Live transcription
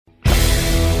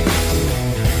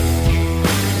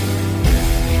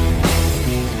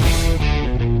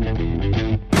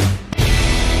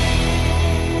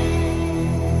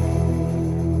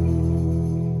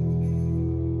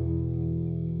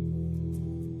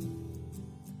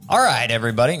All right,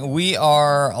 everybody. We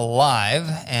are live,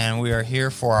 and we are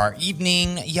here for our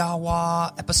evening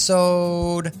Yawa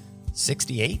episode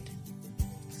 68.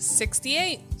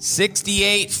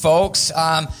 68, folks.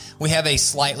 We have a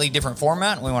slightly different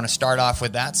format. We want to start off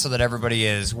with that so that everybody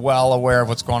is well aware of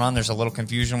what's going on. There's a little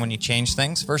confusion when you change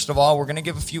things. First of all, we're going to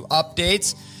give a few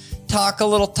updates, talk a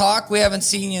little talk. We haven't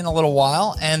seen you in a little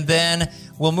while, and then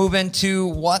we'll move into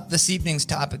what this evening's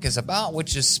topic is about,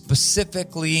 which is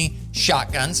specifically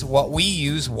shotguns, what we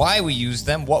use, why we use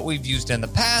them, what we've used in the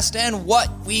past, and what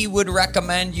we would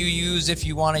recommend you use if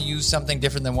you want to use something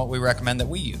different than what we recommend that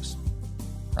we use.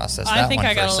 Process that. I think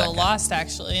I got a little second. lost,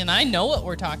 actually, and I know what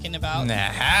we're talking about.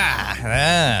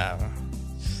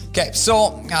 Okay,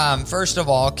 so first of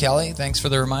all, Kelly, thanks for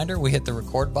the reminder. We hit the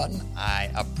record button. I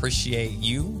appreciate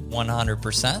you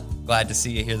 100%. Glad to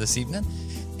see you here this evening.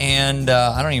 And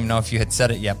I don't even know if you had said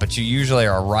it yet, but you usually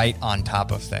are right on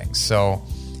top of things. So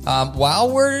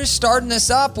while we're starting this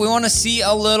up, we want to see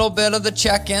a little bit of the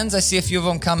check-ins. I see a few of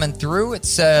them coming through. It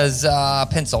says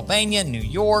Pennsylvania, New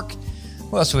York.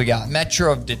 What else we got? Metro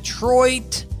of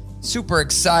Detroit. Super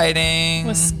exciting.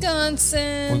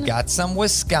 Wisconsin. We've got some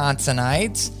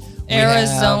Wisconsinites.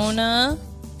 Arizona.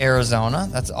 Arizona.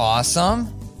 That's awesome.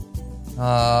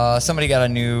 Somebody got a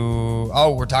new...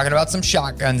 Oh, we're talking about some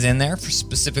shotguns in there for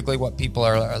specifically what people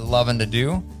are loving to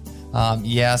do.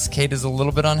 Yes, Kate is a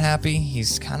little bit unhappy.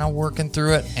 He's kind of working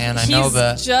through it, and I know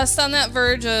that... He's just on that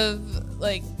verge of,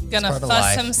 like, gonna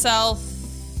fuss himself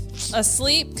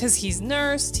asleep because he's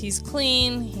nursed, he's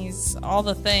clean, he's all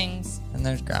the things. And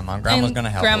there's Grandma. Grandma's going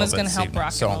to help Grandma's going to help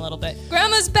rock him a little bit.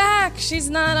 Grandma's back! She's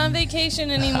not on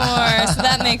vacation anymore, so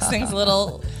that makes things a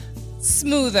little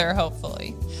smoother,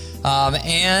 hopefully.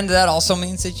 And that also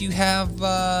means that you have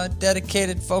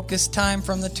dedicated focused time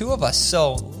from the two of us.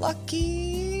 So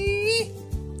lucky.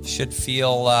 Should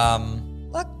feel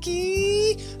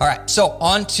lucky. All right, so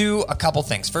on to a couple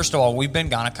things. First of all, we've been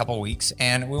gone a couple weeks,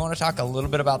 and we want to talk a little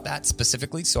bit about that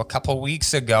specifically. So a couple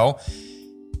weeks ago,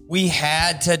 we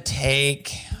have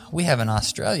an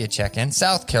Australia check-in,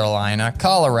 South Carolina,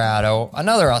 Colorado,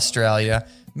 another Australia,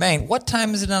 Maine. What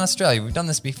time is it in Australia? We've done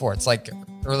this before. It's like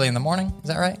early in the morning. Is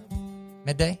that right?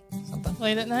 Midday? Something?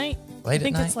 Late at night? I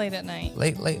think it's late at night.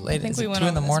 Late. I think is we it went 2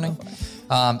 in the over this morning?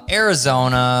 before.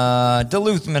 Arizona,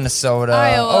 Duluth, Minnesota,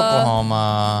 Iowa.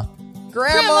 Oklahoma.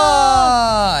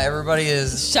 Grandma! Everybody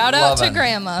is Shout out to loving.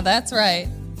 Grandma. That's right.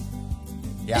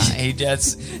 Yeah, he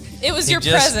just... It was your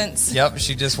presence. Yep,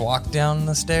 she just walked down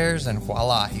the stairs and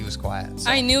voila, he was quiet. So.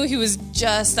 I knew he was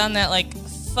just on that, like,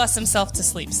 fuss himself to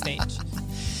sleep stage.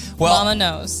 Well, Mama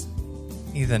knows.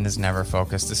 Ethan is never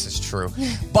focused. This is true.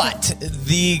 But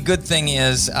the good thing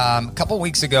is, a couple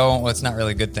weeks ago, well, it's not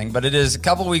really a good thing, but it is a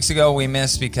couple weeks ago we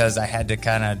missed because I had to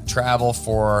kind of travel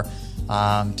for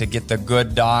to get the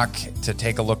good doc to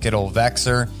take a look at old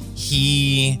Vexer.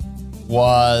 He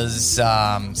was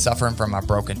suffering from a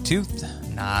broken tooth.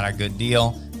 Not a good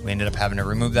deal. We ended up having to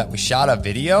remove that. We shot a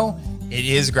video. It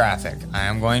is graphic. I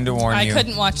am going to warn you. I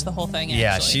couldn't watch the whole thing, actually.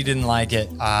 Yeah, she didn't like it.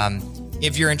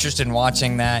 If you're interested in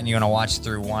watching that and you want to watch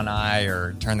through one eye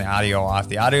or turn the audio off,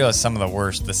 the audio is some of the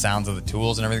worst, the sounds of the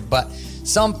tools and everything. But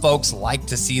some folks like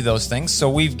to see those things,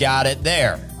 so we've got it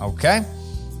there, okay?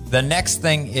 The next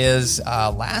thing is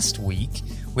last week,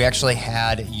 we actually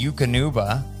had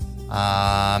Eukanuba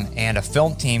and a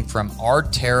film team from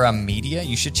Arterra Media.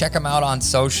 You should check them out on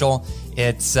social.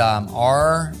 It's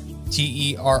Arterra,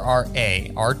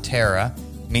 Arterra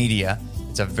Media.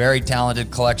 It's a very talented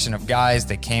collection of guys.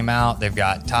 They came out. They've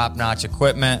got top-notch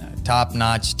equipment,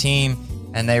 top-notch team,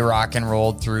 and they rock and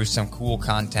rolled through some cool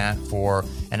content for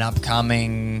an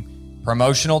upcoming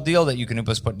promotional deal that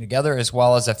Eukanuba's putting together, as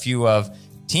well as a few of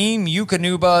Team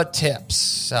Eukanuba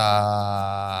tips.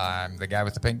 I'm the guy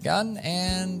with the pink gun,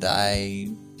 and I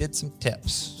did some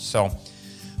tips. So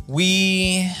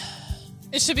It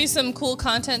should be some cool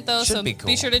content, though, so be cool.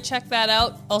 Be sure to check that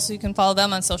out. Also, you can follow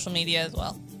them on social media as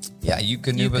well. Yeah,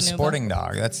 Eukanuba Sporting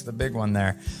Dog. That's the big one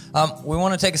there. We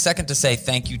want to take a second to say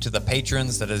thank you to the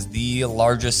patrons. That is the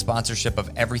largest sponsorship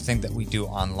of everything that we do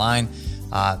online.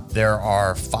 There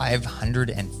are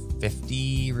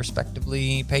 550,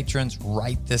 respectively, patrons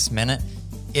right this minute.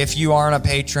 If you aren't a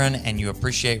patron and you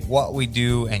appreciate what we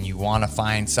do and you want to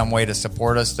find some way to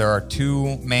support us, there are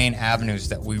two main avenues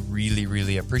that we really,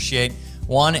 really appreciate.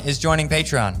 One is joining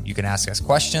Patreon. You can ask us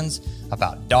questions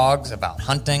about dogs, about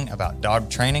hunting, about dog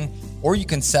training, or you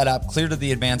can set up Clear to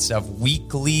the Advanced of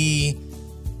weekly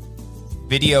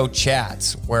video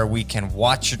chats where we can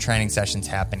watch your training sessions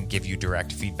happen, give you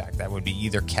direct feedback. That would be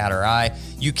either Kat or I.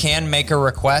 You can make a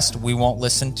request. We won't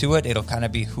listen to it. It'll kind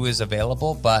of be who is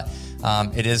available, but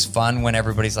it is fun when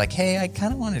everybody's like, hey, I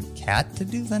kind of wanted Kat to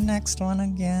do the next one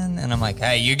again. And I'm like,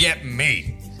 hey, you get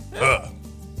me.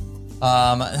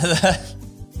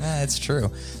 It's true.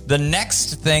 The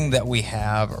next thing that we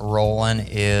have rolling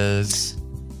is...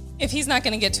 If he's not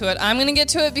going to get to it, I'm going to get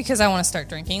to it because I want to start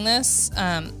drinking this.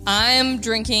 I'm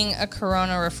drinking a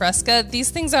Corona Refresca. These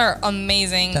things are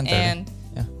amazing, and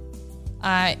yeah.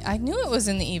 I knew it was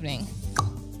in the evening.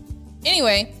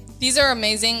 Anyway, these are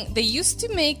amazing. They used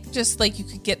to make just like you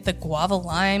could get the guava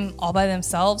lime all by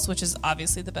themselves, which is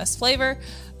obviously the best flavor,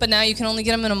 but now you can only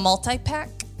get them in a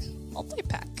multi-pack.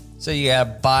 So you got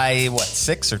to buy,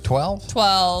 6 or 12?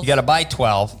 12. You got to buy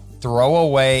 12. Throw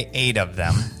away 8 of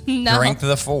them. No. Drink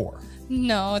the 4.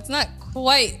 No, it's not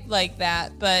quite like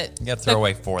that, but... You got to throw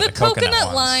away 4. The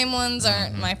coconut lime ones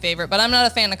aren't my favorite, but I'm not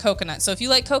a fan of coconut. So if you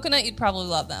like coconut, you'd probably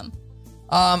love them.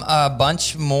 A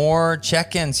bunch more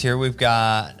check-ins here. We've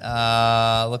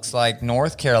got, looks like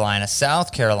North Carolina,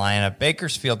 South Carolina,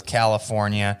 Bakersfield,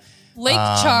 California... Lake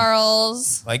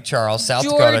Charles, South Georgia,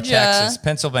 Dakota, Texas,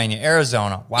 Pennsylvania,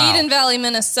 Arizona. Wow. Eden Valley,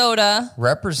 Minnesota.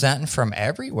 Representing from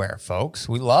everywhere, folks.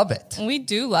 We love it. We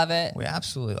do love it. We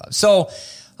absolutely love it. So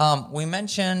I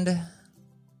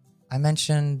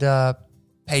mentioned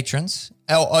patrons.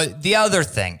 The other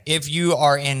thing, if you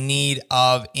are in need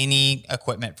of any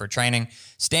equipment for training,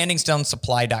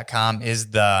 standingstonesupply.com is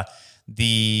the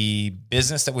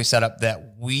business that we set up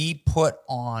that we put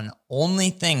on only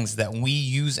things that we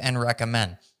use and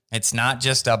recommend. It's not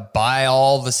just a buy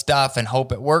all the stuff and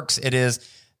hope it works. It is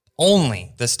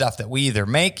only the stuff that we either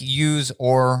make, use,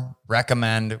 or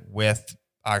recommend with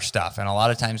our stuff. And a lot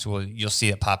of times you'll see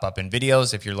it pop up in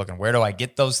videos. If you're looking, where do I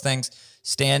get those things?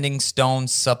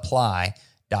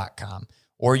 standingstonesupply.com.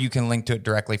 Or you can link to it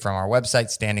directly from our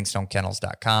website,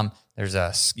 standingstonekennels.com.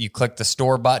 You click the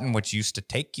store button, which used to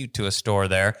take you to a store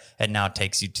there, and now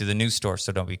takes you to the new store,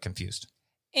 so don't be confused.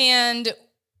 And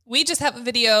we just have a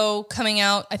video coming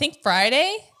out, I think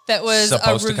Friday, that was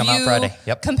supposed a review to come out Friday.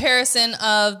 Yep. Comparison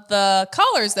of the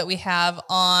collars that we have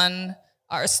on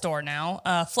our store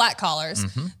now, flat collars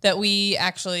that we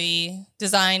actually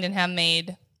designed and have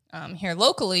made here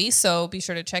locally. So be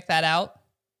sure to check that out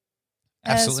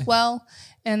as well.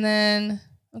 And then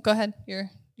go ahead,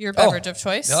 your beverage of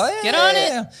choice. Oh, yeah, Get on it.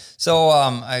 Yeah. So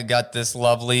I got this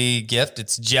lovely gift.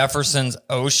 It's Jefferson's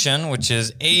Ocean, which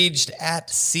is aged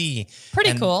at sea.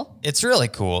 Pretty cool. It's really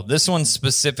cool. This one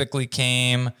specifically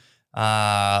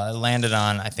landed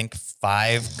on, I think,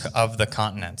 5 of the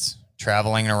continents,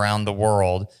 traveling around the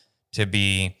world to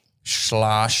be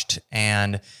sloshed.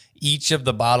 And each of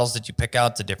the bottles that you pick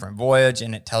out, it's a different voyage,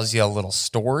 and it tells you a little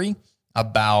story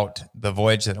about the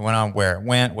voyage that it went on, where it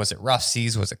went. Was it rough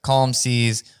seas? Was it calm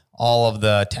seas? All of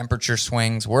the temperature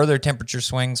swings. Were there temperature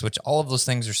swings? Which all of those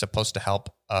things are supposed to help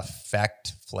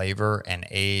affect flavor and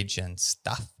age and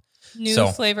stuff.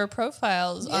 New flavor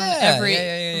profiles on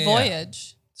every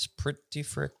voyage. It's pretty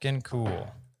freaking cool.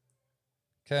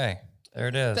 Okay, there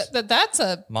it is. That's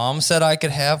a... Mom said I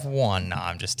could have one. No,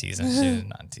 I'm just teasing. She's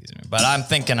not teasing me. But I'm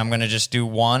thinking I'm going to just do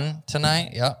one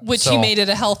tonight. Yep. Which you made it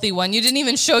a healthy one. You didn't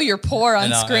even show your pour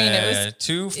on screen. It was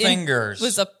 2 fingers. It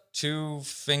was 2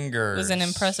 fingers. It was an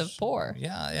impressive pour.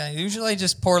 Yeah. Usually I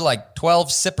just pour like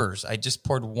 12 sippers. I just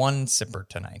poured 1 sipper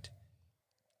tonight.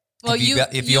 Well, you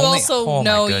also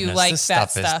know you like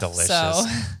that stuff. Is delicious. So.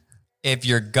 If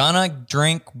you're going to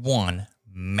drink one,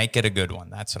 make it a good one.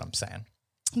 That's what I'm saying.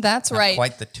 That's Not right.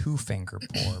 Quite the 2-finger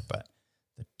pour, but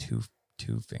the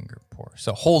two-finger pour.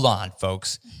 So hold on,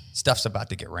 folks. Stuff's about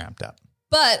to get ramped up.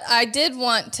 But I did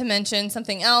want to mention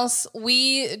something else.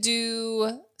 We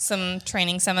do some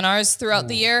training seminars throughout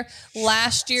the year.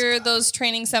 Last year, those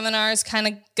training seminars kind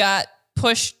of got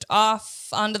pushed off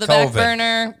onto the back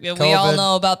burner. We all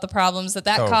know about the problems that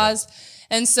caused.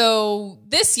 And so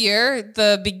this year,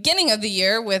 the beginning of the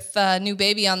year with new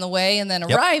baby on the way and then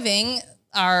arriving,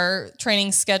 our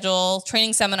training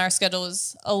seminar schedule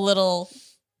is a little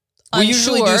unsure. We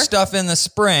usually do stuff in the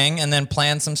spring and then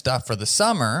plan some stuff for the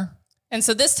summer. And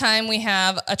so this time we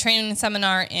have a training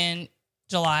seminar in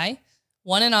July,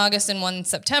 one in August and one in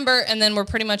September. And then we're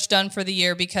pretty much done for the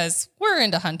year because we're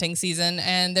into hunting season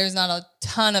and there's not a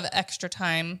ton of extra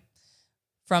time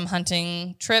from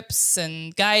hunting trips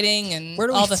and guiding and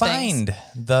all the things. Where do we find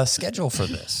the schedule for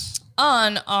this?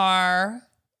 On our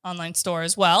online store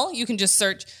as well. You can just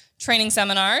search training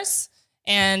seminars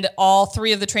And all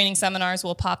 3 of the training seminars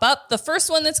will pop up. The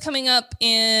first one that's coming up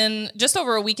in just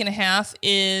over a week and a half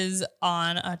is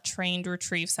on a trained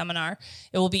retrieve seminar.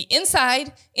 It will be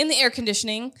inside in the air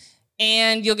conditioning,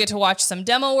 and you'll get to watch some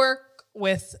demo work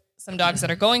with some dogs that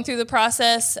are going through the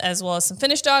process, as well as some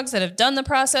finished dogs that have done the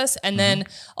process, and then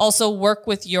also work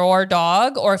with your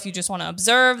dog, or if you just want to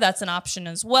observe, that's an option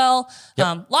as well.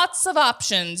 Yep. Lots of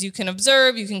options. You can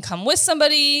observe, you can come with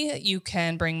somebody, you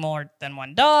can bring more than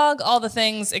one dog, all the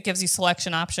things. It gives you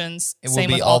selection options. It will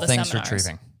be all things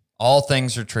retrieving. All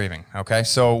things retrieving. Okay.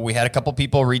 So we had a couple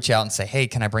people reach out and say, hey,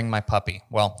 can I bring my puppy?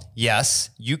 Well, yes,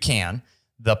 you can.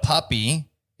 The puppy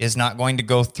is not going to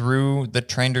go through the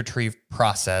trained retrieve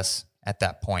process at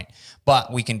that point,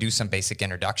 but we can do some basic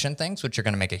introduction things, which are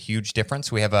going to make a huge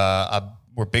difference. We have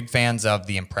we're big fans of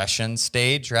the impression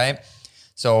stage, right?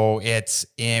 So it's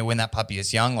when that puppy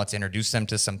is young, let's introduce them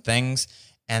to some things,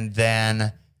 and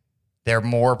then they're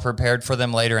more prepared for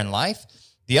them later in life.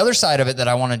 The other side of it that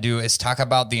I want to do is talk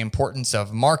about the importance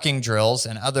of marking drills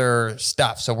and other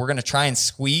stuff. So we're going to try and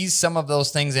squeeze some of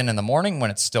those things in the morning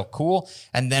when it's still cool.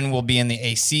 And then we'll be in the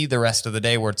AC the rest of the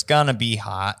day where it's going to be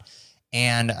hot.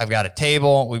 And I've got a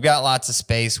table. We've got lots of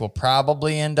space. We'll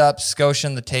probably end up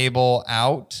scoshing the table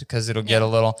out because it'll get a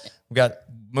little,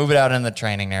 move it out in the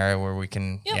training area where we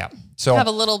can, So have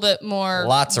a little bit more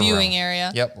lots of viewing room.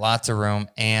 area. Yep. Lots of room.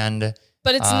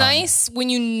 But it's nice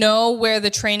when you know where the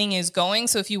training is going.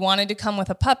 So if you wanted to come with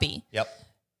a puppy,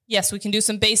 yes, we can do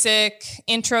some basic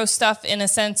intro stuff in a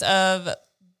sense of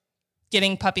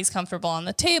getting puppies comfortable on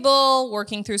the table,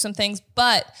 working through some things.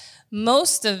 But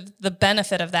most of the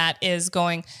benefit of that is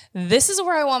going, this is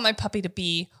where I want my puppy to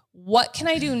be. What can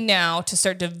I do now to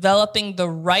start developing the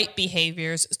right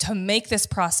behaviors to make this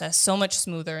process so much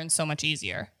smoother and so much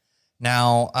easier?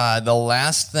 Now, the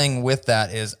last thing with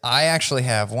that is I actually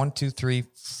have 4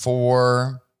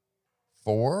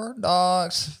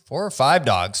 or 5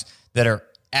 dogs that are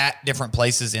at different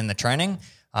places in the training.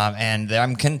 And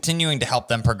I'm continuing to help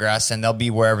them progress, and they'll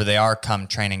be wherever they are come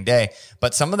training day.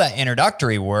 But some of that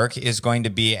introductory work is going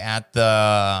to be at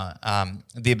the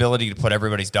ability to put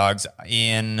everybody's dogs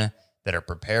in that are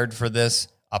prepared for this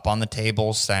up on the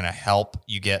tables, kind of help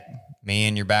you get me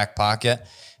in your back pocket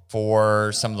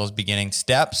for some of those beginning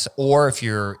steps. Or if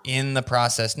you're in the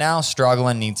process now,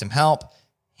 struggling, need some help,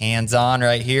 hands-on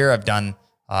right here. I've done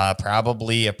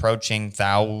probably approaching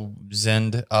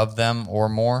 1,000 of them or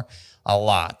more, a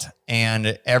lot.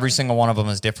 And every single one of them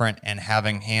is different, and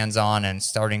having hands-on and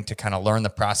starting to kind of learn the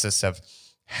process of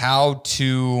how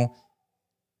to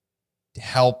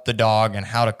help the dog and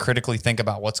how to critically think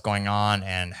about what's going on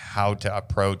and how to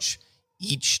approach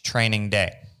each training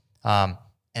day.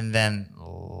 And then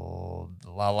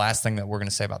the last thing that we're going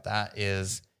to say about that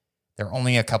is there are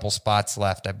only a couple spots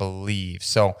left, I believe.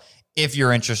 So if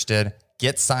you're interested,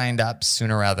 get signed up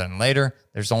sooner rather than later.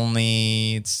 It's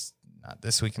not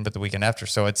this weekend, but the weekend after.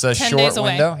 So it's a short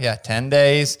window. Yeah, 10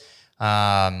 days. You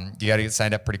got to get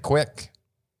signed up pretty quick.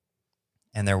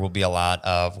 And there will be a lot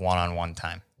of one-on-one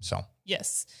time. So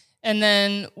yes. And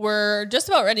then we're just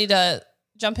about ready to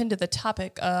jump into the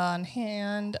topic on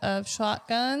hand of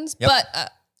shotguns. Yep.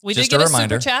 But we did get a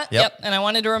super chat. Yep. And I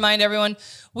wanted to remind everyone,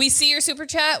 we see your super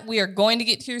chat. We are going to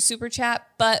get to your super chat,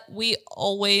 but we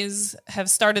always have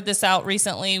started this out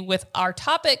recently with our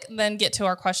topic, then get to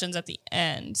our questions at the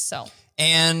end.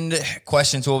 And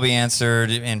questions will be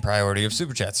answered in priority of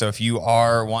super chat. So if you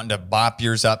are wanting to bop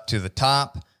yours up to the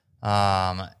top,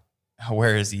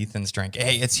 where is Ethan's drink?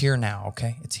 Hey, it's here now.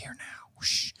 Okay. It's here now.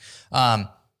 Whoosh.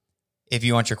 If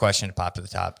you want your question to pop to the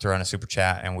top, throw in a super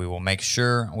chat and we will make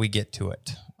sure we get to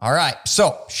it. All right.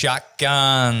 So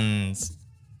shotguns,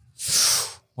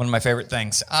 one of my favorite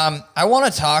things. I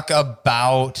want to talk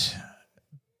about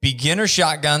beginner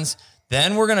shotguns.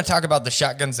 Then we're going to talk about the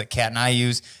shotguns that Kat and I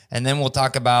use. And then we'll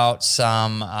talk about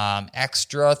some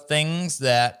extra things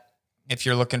that if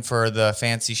you're looking for the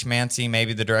fancy schmancy,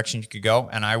 maybe the direction you could go.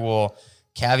 And I will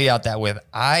caveat that with,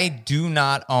 I do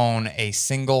not own a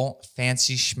single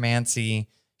fancy schmancy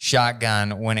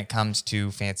shotgun when it comes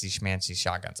to fancy schmancy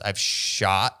shotguns. I've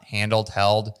shot, handled,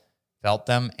 held, felt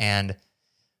them, and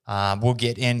we'll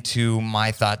get into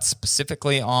my thoughts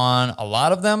specifically on a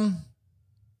lot of them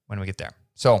when we get there.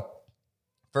 So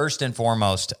first and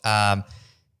foremost,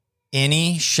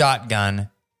 any shotgun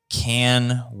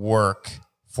can work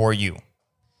for you.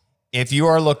 If you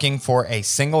are looking for a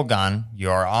single gun,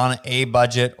 you are on a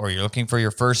budget, or you're looking for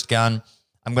your first gun,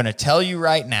 I'm going to tell you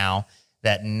right now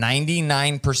that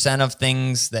 99% of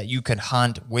things that you could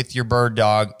hunt with your bird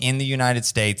dog in the United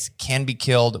States can be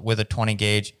killed with a 20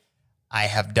 gauge. I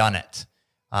have done it.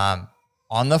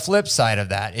 On the flip side of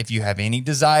that, if you have any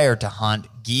desire to hunt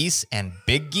geese and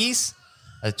big geese,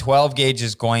 a 12 gauge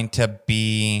is going to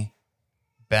be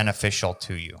beneficial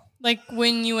to you. Like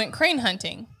when you went crane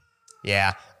hunting.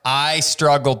 Yeah. I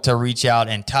struggled to reach out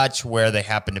and touch where they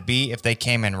happen to be. If they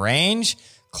came in range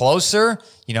closer,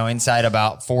 inside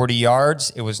about 40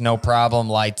 yards, it was no problem,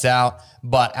 lights out.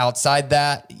 But outside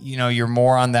that, you're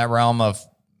more on that realm of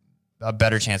a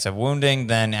better chance of wounding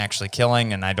than actually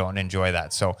killing, and I don't enjoy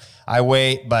that. So I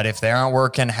wait, but if they aren't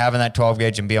working, having that 12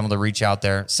 gauge and be able to reach out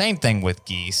there, same thing with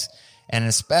geese, and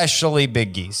especially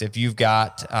big geese. If you've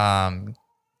got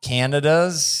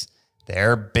Canadas,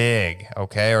 they're big,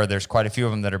 okay? Or there's quite a few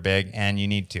of them that are big, and you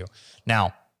need to.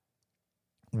 Now,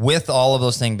 with all of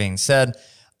those things being said,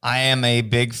 I am a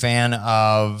big fan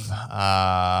of,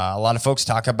 a lot of folks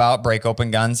talk about break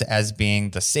open guns as being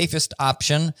the safest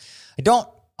option. I don't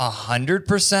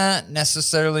 100%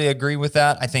 necessarily agree with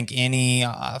that. I think any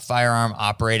firearm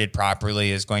operated properly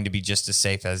is going to be just as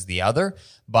safe as the other,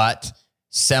 but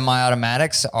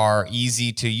semi-automatics are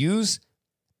easy to use.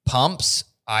 Pumps,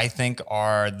 I think,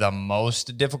 are the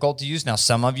most difficult to use. Now,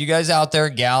 some of you guys out there,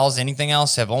 gals, anything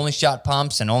else, have only shot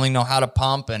pumps and only know how to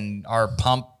pump and are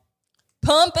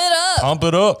Pump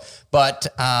it up. But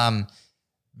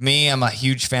me, I'm a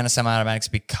huge fan of semi-automatics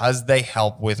because they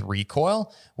help with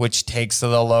recoil, which takes the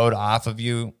load off of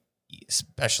you,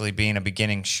 especially being a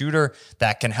beginning shooter.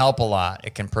 That can help a lot.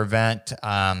 It can prevent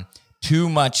too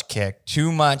much kick,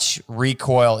 too much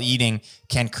recoil eating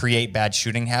can create bad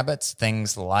shooting habits,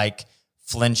 things like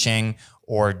flinching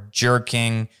or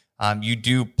jerking. You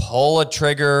do pull a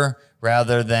trigger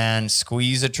rather than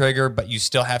squeeze a trigger, but you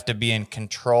still have to be in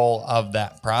control of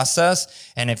that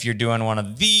process. And if you're doing one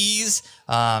of these,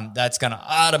 that's going to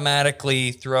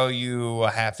automatically throw you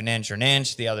a half an inch or an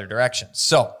inch the other direction.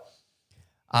 So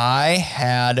I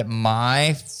had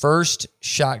my first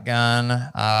shotgun,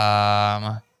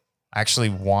 actually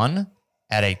won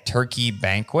at a turkey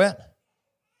banquet.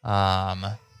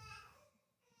 Let's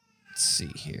see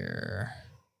here.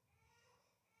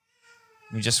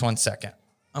 Give me just 1 second.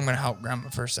 I'm going to help Grandma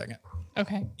for a second.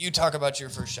 Okay. You talk about your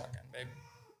first shotgun, babe.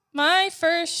 My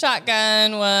first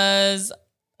shotgun was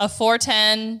a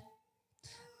 410.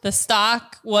 The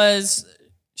stock was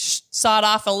sawed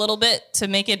off a little bit to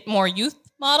make it more youth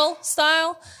model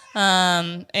style.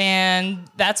 And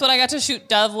that's what I got to shoot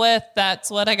dove with.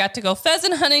 That's what I got to go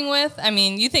pheasant hunting with. I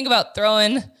mean, you think about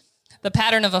throwing the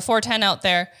pattern of a 410 out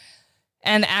there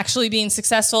and actually being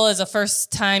successful as a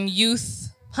first-time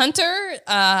youth hunter.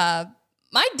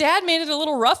 My dad made it a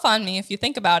little rough on me, if you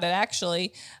think about it,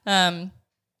 actually.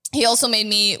 He also made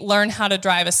me learn how to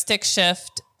drive a stick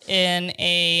shift in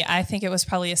I think it was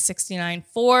probably a 69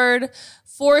 Ford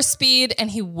 4-speed,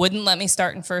 and he wouldn't let me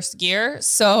start in first gear.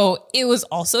 So it was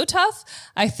also tough.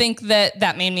 I think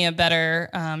that made me a better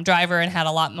driver and had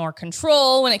a lot more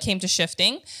control when it came to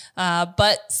shifting.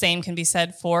 But same can be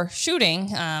said for shooting.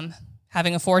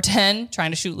 Having a 410,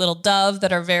 trying to shoot little dove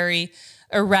that are very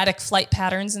erratic flight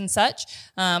patterns and such,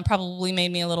 probably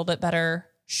made me a little bit better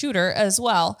shooter as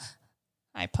well.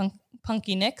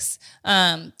 Punky Nicks.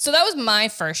 So that was my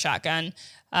first shotgun.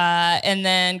 And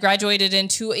then graduated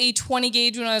into a 20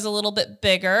 gauge when I was a little bit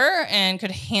bigger and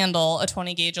could handle a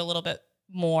 20 gauge a little bit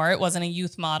more. It wasn't a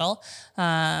youth model.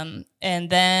 And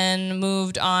then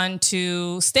moved on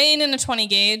to staying in a 20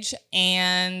 gauge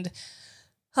and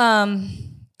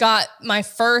got my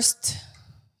first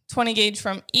 20 gauge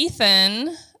from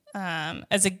Ethan,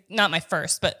 not my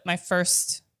first, but my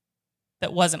first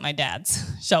that wasn't my dad's,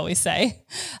 shall we say,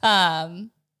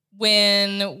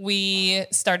 when we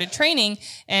started training.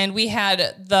 And we had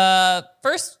the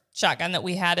first shotgun that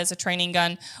we had as a training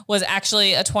gun was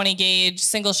actually a 20 gauge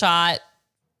single shot.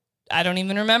 I don't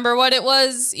even remember what it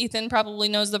was. Ethan probably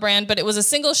knows the brand, but it was a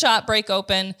single shot break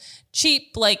open,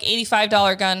 cheap, like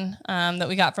 $85 gun that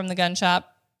we got from the gun shop.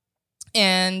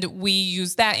 And we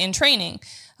used that in training.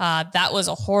 That was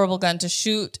a horrible gun to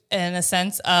shoot in a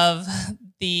sense of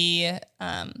the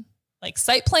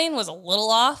sight plane was a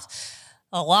lot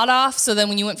off. So then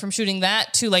when you went from shooting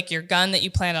that to like your gun that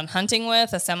you planned on hunting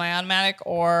with, a semi-automatic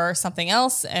or something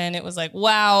else, and it was like,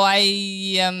 wow, I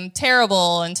am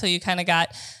terrible, until you kind of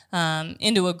got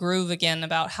into a groove again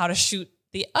about how to shoot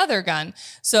the other gun.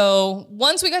 So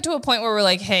once we got to a point where we're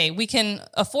like, hey, we can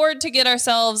afford to get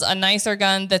ourselves a nicer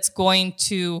gun that's going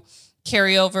to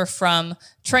carry over from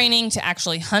training to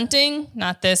actually hunting,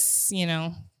 not this,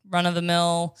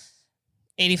 run-of-the-mill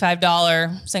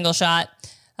 $85 single shot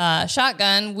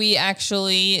shotgun. We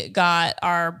actually got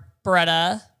our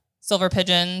Beretta Silver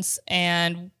Pigeons,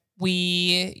 and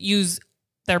we use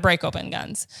their break open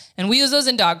guns. And we use those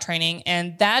in dog training.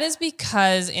 And that is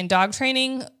because in dog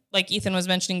training, like Ethan was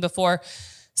mentioning before,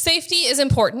 safety is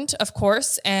important, of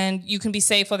course, and you can be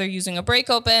safe whether using a break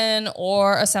open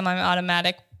or a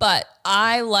semi-automatic. But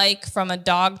I like, from a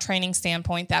dog training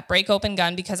standpoint, that break open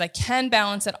gun because I can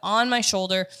balance it on my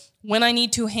shoulder when I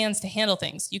need two hands to handle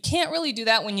things. You can't really do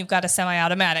that when you've got a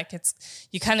semi-automatic.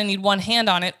 You kind of need one hand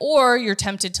on it, or you're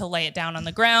tempted to lay it down on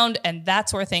the ground, and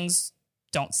that's where things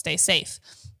don't stay safe.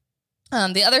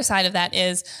 The other side of that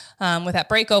is with that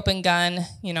break open gun,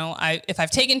 if I've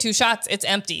taken 2 shots, it's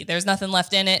empty. There's nothing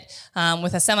left in it.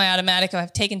 With a semi-automatic, if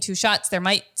I've taken 2 shots, there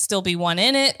might still be one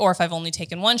in it. Or if I've only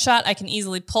taken 1 shot, I can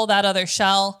easily pull that other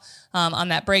shell on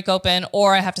that break open,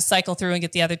 or I have to cycle through and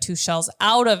get the other 2 shells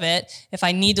out of it if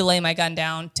I need to lay my gun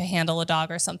down to handle a dog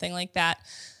or something like that.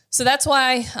 So that's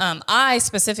why I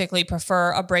specifically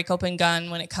prefer a break open gun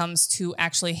when it comes to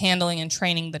actually handling and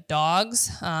training the dogs,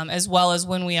 as well as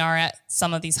when we are at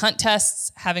some of these hunt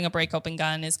tests. Having a break open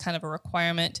gun is kind of a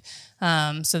requirement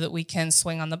so that we can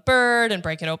swing on the bird and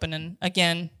break it open and,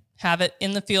 again, have it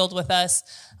in the field with us.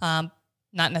 Not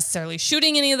necessarily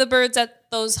shooting any of the birds at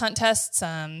those hunt tests.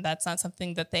 That's not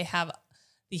something that they have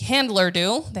the handler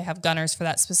do. They have gunners for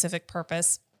that specific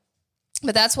purpose.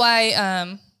 But that's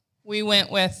why we went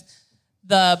with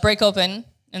the break open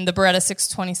in the Beretta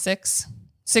 686.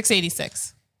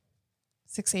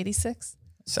 686?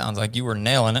 Sounds like you were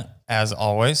nailing it, as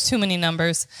always. Too many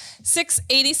numbers.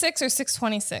 686 or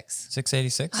 626?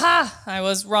 686. I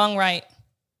was wrong, right.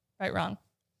 Wrong.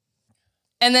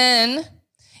 And then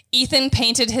Ethan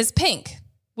painted his pink,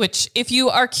 which, if you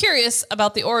are curious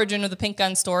about the origin of the pink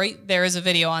gun story, there is a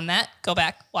video on that. Go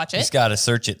back, watch it. Just got to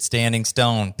search it, Standing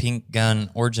Stone, pink gun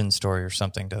origin story or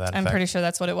something to that effect. I'm pretty sure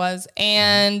that's what it was.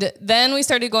 And then we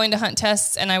started going to hunt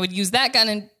tests, and I would use that gun,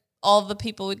 and all the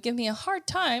people would give me a hard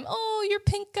time. Oh, your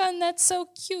pink gun, that's so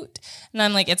cute. And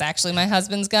I'm like, it's actually my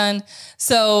husband's gun.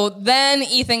 So then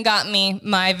Ethan got me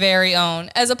my very own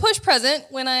as a push present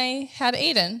when I had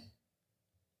Aiden.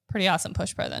 Pretty awesome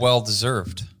push present. Well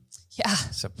deserved. Yeah.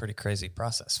 It's a pretty crazy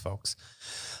process, folks.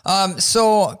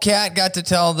 So Kat got to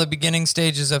tell the beginning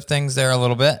stages of things there a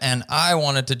little bit, and I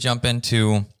wanted to jump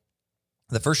into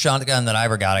the first shotgun that I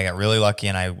ever got. I got really lucky,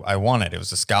 and I won it. It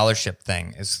was a scholarship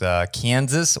thing. It's the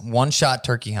Kansas one-shot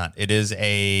turkey hunt. It is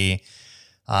a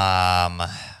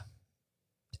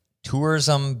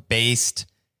tourism-based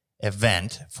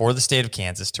event for the state of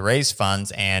Kansas to raise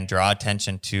funds and draw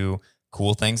attention to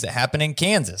cool things that happen in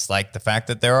Kansas, like the fact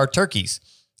that there are turkeys.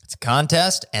 It's a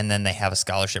contest, and then they have a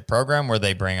scholarship program where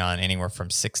they bring on anywhere from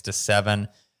 6 to 7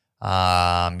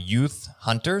 youth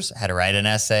hunters, had to write an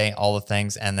essay, all the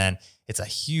things, and then it's a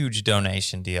huge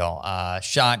donation deal.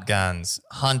 Shotguns,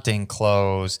 hunting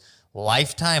clothes,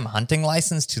 lifetime hunting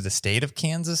license to the state of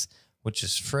Kansas, which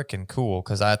is freaking cool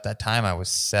because at that time I was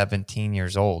 17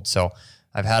 years old. So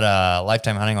I've had a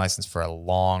lifetime hunting license for a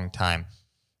long time.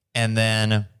 And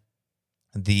then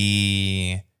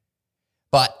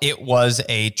but it was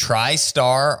a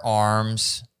TriStar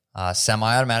Arms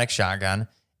semi-automatic shotgun,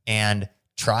 and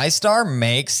TriStar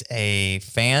makes a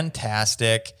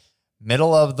fantastic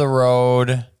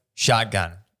middle-of-the-road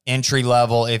shotgun. Entry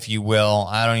level, if you will.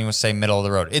 I don't even say middle of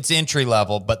the road. It's entry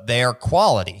level, but they are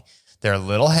quality. They're a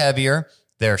little heavier.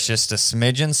 They're just a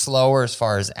smidgen slower as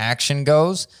far as action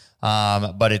goes.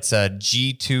 But it's a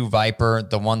G2 Viper.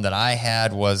 The one that I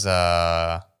had was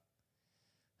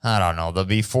I don't know, the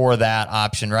before that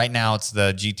option. Right now, it's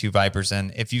the G2 Vipers.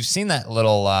 And if you've seen that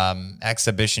little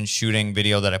exhibition shooting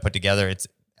video that I put together, it's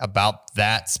about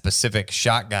that specific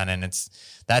shotgun. And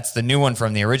that's the new one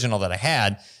from the original that I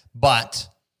had. But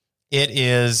it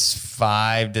is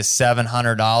 $500 to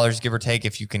 $700, give or take,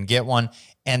 if you can get one.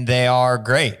 And they are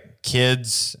great.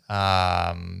 Kids,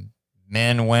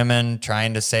 men, women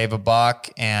trying to save a buck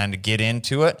and get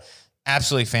into it.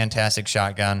 Absolutely fantastic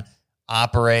shotgun.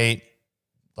 Operate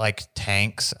like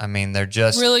tanks. I mean, they're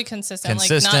just really consistent,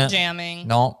 like not jamming.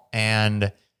 No,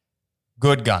 and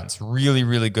good guns, really,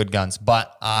 really good guns.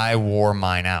 But I wore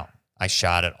mine out. I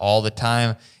shot it all the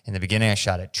time. In the beginning, I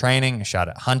shot it training. I shot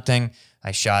it hunting.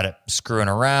 I shot it screwing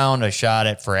around. I shot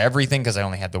it for everything because I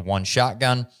only had the one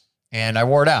shotgun, and I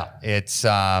wore it out. It's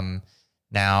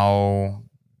now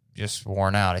just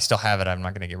worn out. I still have it. I'm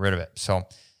not going to get rid of it. So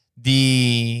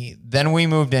then we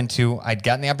moved into, I'd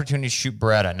gotten the opportunity to shoot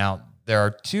Beretta. Now, there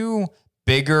are 2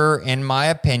 bigger, in my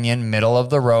opinion,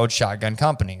 middle-of-the-road shotgun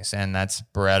companies, and that's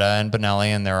Beretta and Benelli,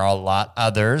 and there are a lot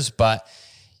others, but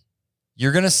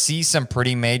you're going to see some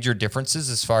pretty major differences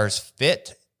as far as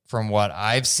fit from what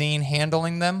I've seen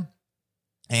handling them.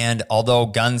 And although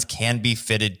guns can be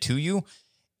fitted to you,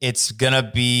 it's going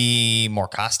to be more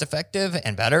cost-effective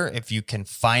and better if you can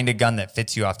find a gun that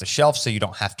fits you off the shelf so you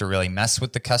don't have to really mess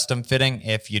with the custom fitting.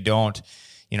 If you don't,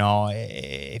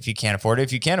 if you can't afford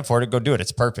it, go do it.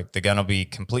 It's perfect. The gun will be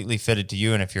completely fitted to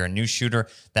you. And if you're a new shooter,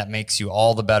 that makes you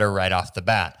all the better right off the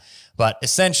bat. But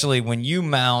essentially, when you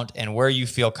mount and where you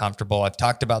feel comfortable, I've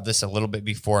talked about this a little bit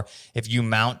before. If you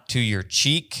mount to your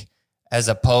cheek as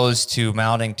opposed to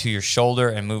mounting to your shoulder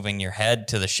and moving your head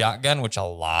to the shotgun, which a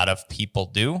lot of people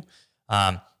do.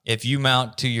 If you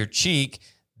mount to your cheek,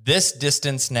 this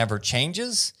distance never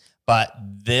changes, but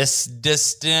this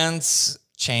distance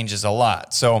changes a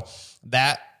lot. So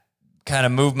that kind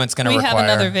of movement's going to require... We have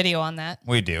another video on that.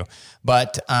 We do.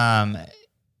 But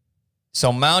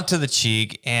so mount to the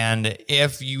cheek, and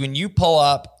when you pull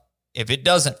up, if it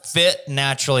doesn't fit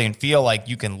naturally and feel like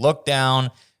you can look down,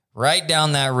 right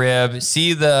down that rib,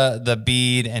 see the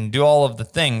bead, and do all of the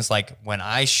things, like when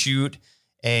I shoot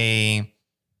a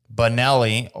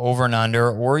Benelli over and under,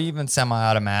 or even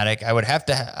semi-automatic, I would have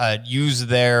to use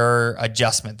their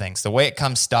adjustment things. The way it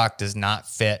comes stock does not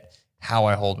fit how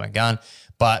I hold my gun,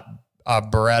 but a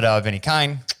Beretta of any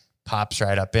kind pops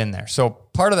right up in there. So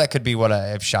part of that could be what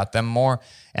I've shot them more,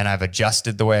 and I've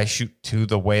adjusted the way I shoot to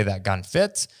the way that gun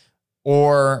fits,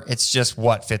 or it's just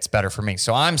what fits better for me.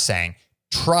 So I'm saying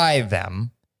try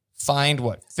them, find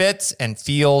what fits and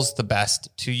feels the best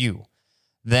to you.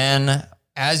 Then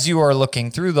as you are looking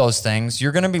through those things,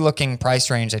 you're going to be looking price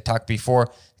range. I talked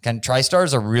before. TriStar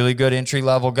is a really good entry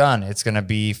level gun. It's going to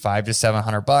be $500 to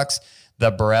 $700.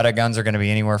 The Beretta guns are going to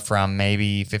be anywhere from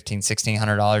maybe $1,500,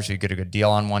 $1,600. You get a good deal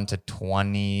on one to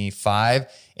 $25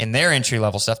 in their entry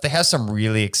level stuff. They have some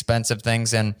really expensive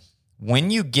things. And when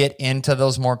you get into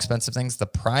those more expensive things, the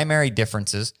primary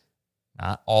differences,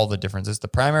 not all the differences, the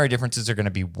primary differences are going to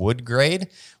be wood grade,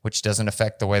 which doesn't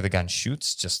affect the way the gun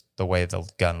shoots, just the way the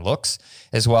gun looks,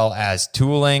 as well as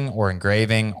tooling or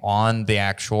engraving on the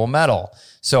actual metal.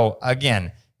 So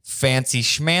again, fancy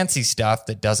schmancy stuff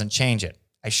that doesn't change it.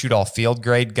 I shoot all field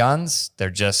grade guns.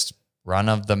 They're just run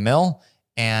of the mill,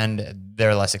 and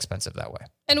they're less expensive that way.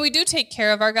 And we do take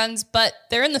care of our guns, but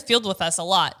they're in the field with us a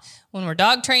lot. When we're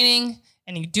dog training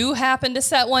and you do happen to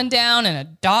set one down and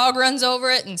a dog runs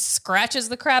over it and scratches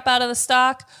the crap out of the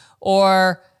stock,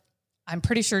 or I'm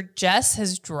pretty sure Jess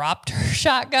has dropped her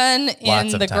shotgun in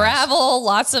the gravel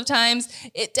lots of times.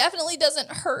 It definitely doesn't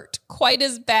hurt quite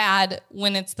as bad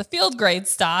when it's the field grade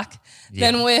stock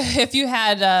than if you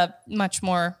had a much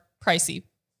more pricey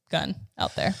gun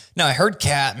out there. Now, I heard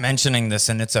Kat mentioning this,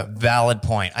 and it's a valid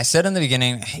point. I said in the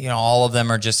beginning, all of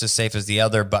them are just as safe as the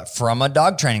other, but from a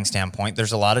dog training standpoint,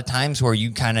 there's a lot of times where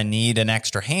you kind of need an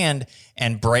extra hand,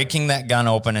 and breaking that gun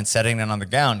open and setting it on the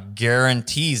ground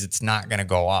guarantees it's not going to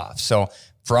go off. So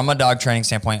from a dog training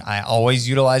standpoint, I always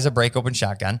utilize a break open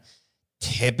shotgun.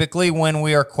 Typically when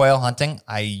we are quail hunting,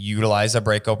 I utilize a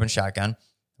break open shotgun.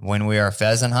 When we are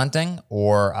pheasant hunting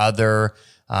or other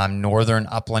northern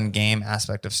upland game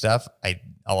aspect of stuff,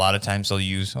 a lot of times will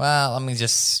use, let me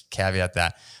just caveat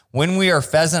that. When we are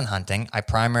pheasant hunting, I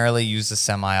primarily use the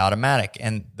semi-automatic.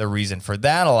 And the reason for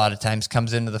that a lot of times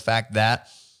comes into the fact that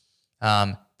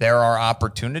there are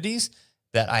opportunities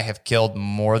that I have killed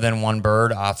more than one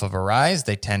bird off of a rise.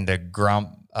 They tend to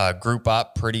group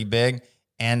up pretty big,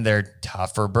 and they're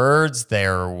tougher birds.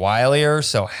 They're wilier.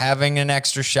 So having an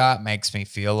extra shot makes me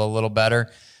feel a little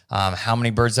better. How many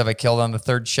birds have I killed on the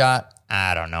third shot?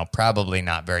 I don't know. Probably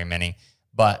not very many.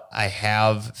 But I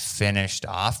have finished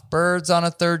off birds on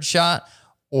a third shot,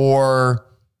 or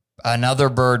another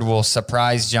bird will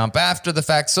surprise jump after the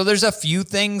fact. So there's a few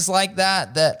things like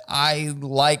that I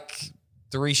like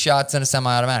 3 shots in a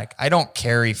semi-automatic. I don't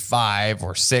carry 5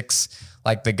 or 6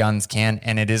 like the guns can,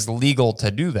 and it is legal to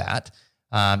do that.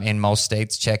 In most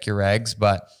states, check your regs,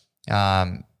 but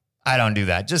I don't do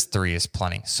that. Just 3 is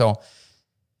plenty. So,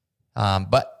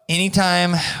 but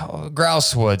anytime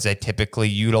grouse woods, I typically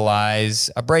utilize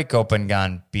a break open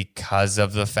gun because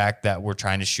of the fact that we're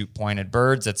trying to shoot pointed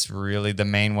birds. That's really the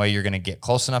main way you're going to get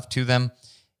close enough to them.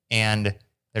 And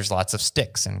there's lots of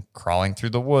sticks and crawling through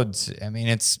the woods. I mean,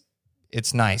 it's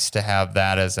nice to have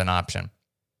that as an option.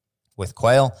 With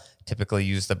quail, typically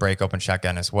use the break open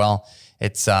shotgun as well.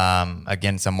 It's,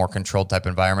 again, some more controlled type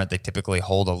environment. They typically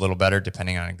hold a little better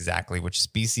depending on exactly which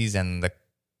species and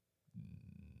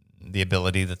the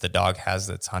ability that the dog has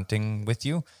that's hunting with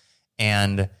you.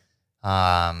 And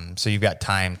so you've got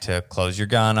time to close your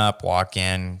gun up, walk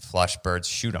in, flush birds,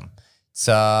 shoot them. It's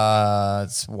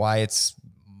why it's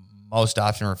most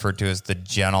often referred to as the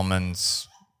gentleman's,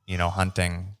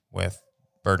 hunting with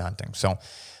bird hunting. So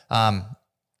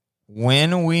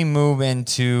when we move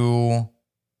into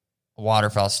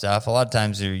waterfowl stuff, a lot of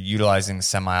times you're utilizing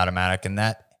semi-automatic, and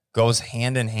that goes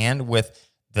hand in hand with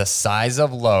the size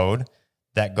of load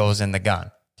that goes in the gun.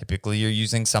 typically you're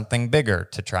using something bigger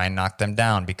to try and knock them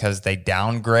down because they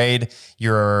downgrade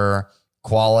your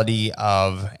quality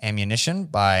of ammunition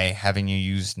by having you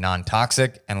use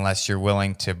non-toxic unless you're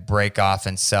willing to break off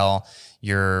and sell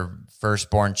your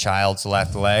firstborn child's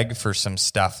left leg for some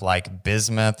stuff like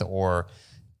bismuth or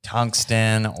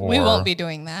tungsten. Or We won't be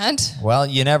doing that. Well,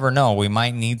 you never know. We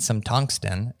might need some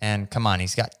tungsten. And come on,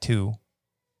 he's got 2.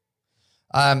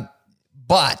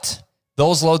 But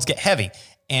those loads get heavy.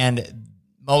 And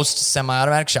most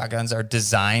semi-automatic shotguns are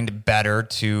designed better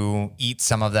to eat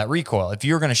some of that recoil. If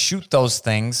you're going to shoot those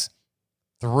things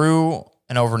through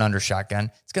an over and under shotgun,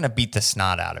 it's going to beat the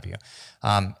snot out of you.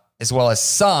 As well as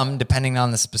some, depending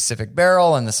on the specific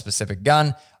barrel and the specific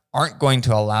gun, aren't going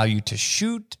to allow you to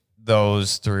shoot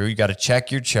those through. You got to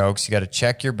check your chokes. You got to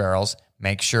check your barrels.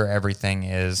 Make sure everything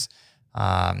is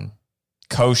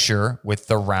kosher with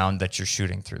the round that you're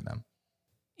shooting through them.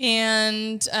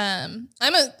 And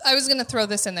I was going to throw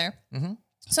this in there. Mm-hmm.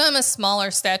 So I'm a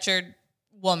smaller statured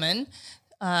woman.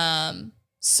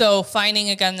 So finding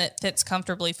a gun that fits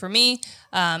comfortably for me.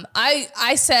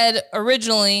 I said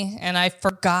originally, and I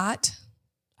forgot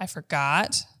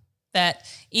that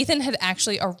Ethan had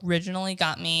actually originally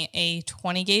got me a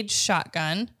 20 gauge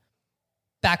shotgun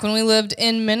back when we lived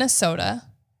in Minnesota,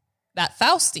 that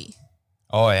Fausti.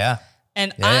 Oh yeah.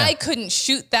 And Yeah. I couldn't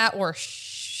shoot that worth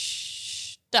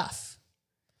stuff.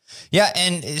 Yeah,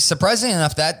 and surprisingly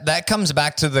enough, that comes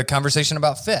back to the conversation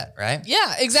about fit, right?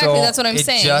 Yeah, exactly. So that's what I'm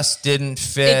saying. It just didn't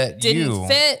fit It didn't you.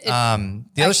 fit.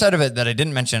 The other side of it that I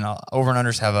didn't mention, over and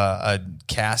unders have a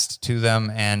cast to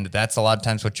them, and that's a lot of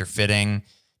times what you're fitting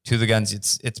to the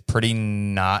guns. It's pretty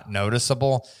not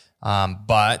noticeable,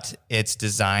 but it's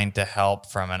designed to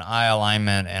help from an eye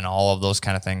alignment and all of those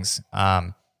kind of things.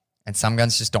 And some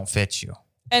guns just don't fit you.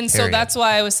 And so Period. that's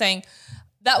why I was saying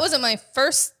that wasn't my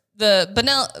first. The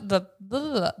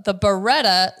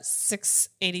Beretta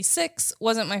 686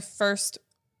 wasn't my first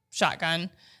shotgun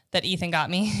that Ethan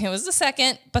got me. It was the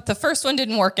second, but the first one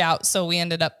didn't work out, so we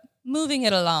ended up moving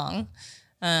it along.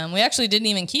 We actually didn't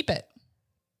even keep it.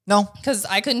 No. Because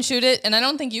I couldn't shoot it, and I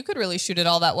don't think you could really shoot it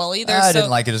all that well either. I didn't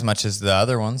like it as much as the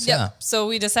other ones. Yep. Yeah. So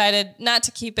we decided not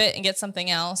to keep it and get something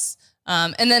else.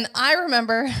 And then I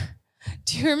remember...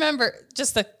 Do you remember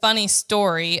just a funny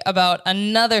story about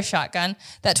another shotgun,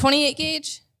 that 28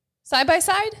 gauge side by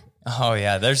side? Oh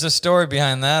yeah, there's a story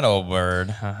behind that old word.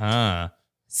 Uh-huh.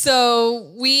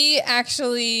 So we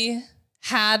actually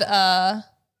had a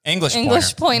English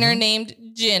pointer Mm-hmm. named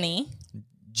Jenny.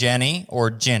 Jenny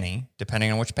or Ginny,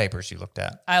 depending on which papers you looked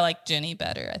at. I like Jenny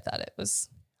better. I thought it was.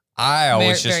 I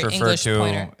always just very referred English to.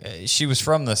 pointer. She was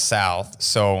from the South,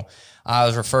 so I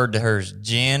was referred to her as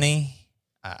Jenny.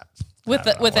 With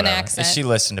an Whatever. accent. She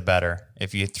listened better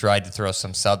if you tried to throw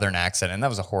some Southern accent, and that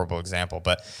was a horrible example.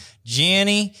 But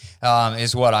Jenny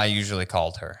is what I usually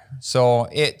called her. So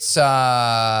it's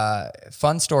a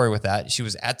fun story with that. She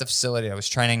was at the facility I was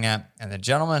training at, and the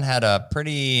gentleman had a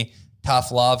pretty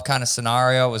tough love kind of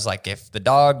scenario. It was like, if the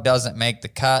dog doesn't make the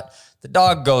cut, the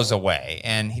dog goes away.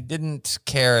 And he didn't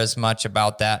care as much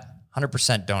about that.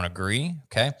 100% don't agree,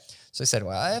 okay? So I said,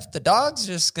 well, if the dog's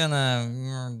just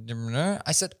gonna,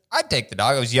 I said, I'd take the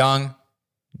dog. I was young,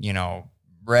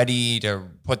 ready to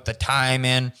put the time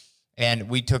in. And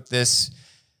we took this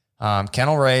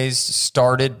kennel raised,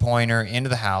 started pointer into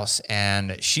the house.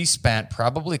 And she spent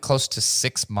probably close to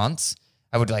 6 months.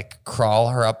 I would crawl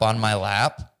her up on my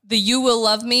lap. The You Will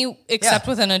Love Me, except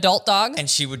with an adult dog. And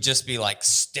she would just be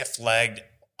stiff-legged,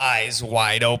 eyes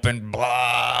wide open,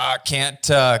 blah,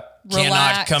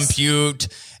 cannot compute.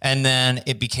 And then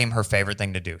it became her favorite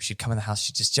thing to do. She'd come in the house,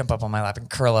 she'd just jump up on my lap and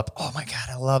curl up. Oh my God,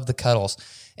 I love the cuddles.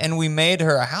 And we made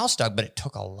her a house dog, but it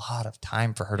took a lot of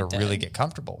time for her to really get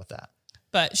comfortable with that.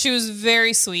 But she was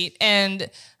very sweet.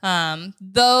 And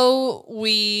though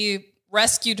we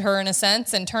rescued her in a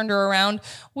sense and turned her around,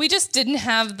 we just didn't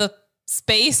have the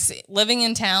space living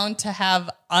in town to have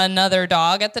another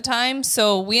dog at the time.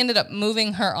 So we ended up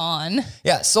moving her on.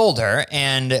 Yeah, sold her,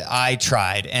 and I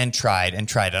tried and tried and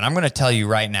tried. And I'm going to tell you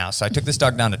right now. So I took this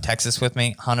dog down to Texas with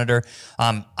me, hunted her.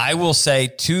 I will say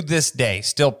to this day,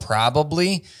 still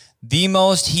probably the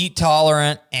most heat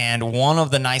tolerant and one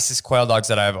of the nicest quail dogs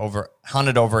that I've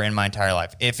hunted over in my entire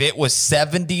life. If it was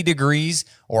 70 degrees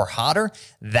or hotter,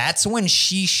 that's when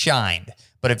she shined.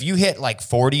 But if you hit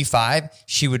 45,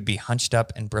 she would be hunched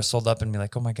up and bristled up and be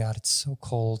like, oh my God, it's so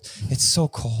cold. It's so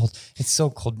cold. It's so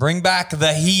cold. Bring back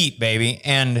the heat, baby.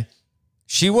 And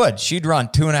she would. She'd run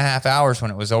 2.5 hours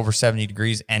when it was over 70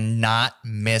 degrees and not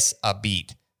miss a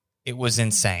beat. It was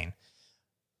insane.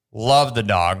 Love the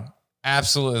dog.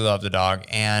 Absolutely love the dog.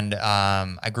 And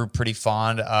I grew pretty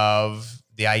fond of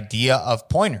the idea of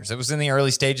pointers. It was in the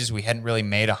early stages. We hadn't really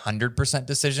made 100%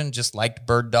 decision, just liked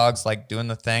bird dogs, like doing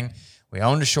the thing. We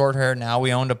owned a short hair. Now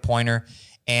we owned a pointer.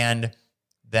 And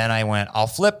then I went, I'll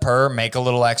flip her, make a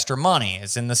little extra money.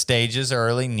 It's in the stages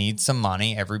early, need some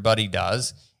money. Everybody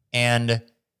does. And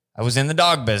I was in the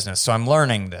dog business, so I'm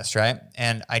learning this, right?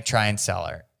 And I try and sell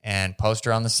her and post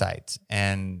her on the sites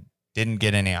and didn't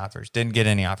get any offers.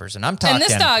 And I'm talking. And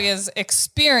this dog is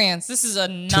experienced. This is a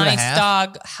nice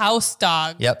dog, house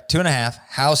dog. Yep, 2.5,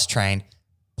 house trained,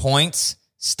 points,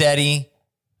 steady,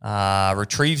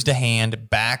 retrieves to hand,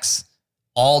 backs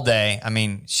all day. I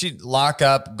mean, she'd lock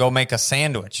up, go make a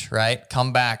sandwich, right?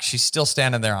 Come back. She's still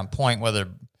standing there on point,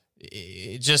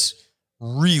 just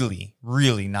really,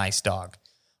 really nice dog.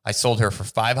 I sold her for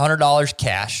 $500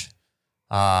 cash.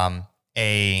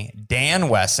 A Dan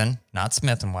Wesson, not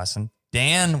Smith & Wesson,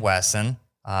 Dan Wesson,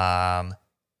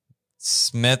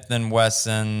 Smith &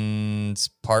 Wesson's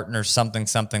partner,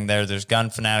 something there. There's gun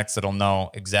fanatics that'll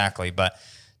know exactly, but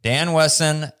Dan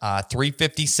Wesson,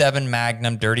 357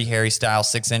 Magnum, Dirty Harry style,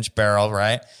 6-inch barrel,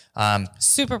 right?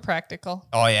 Super practical.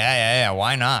 Oh, yeah.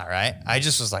 Why not, right? I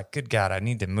just was like, good God, I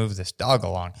need to move this dog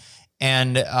along.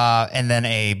 And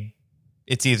then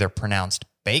it's either pronounced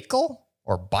Baikal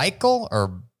or Baikal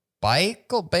or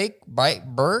Baikal,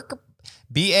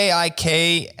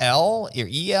 B-A-I-K-L or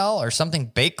E-L or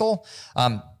something, Baikal.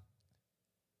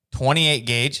 28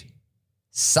 gauge,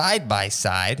 side by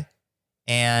side.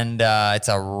 And it's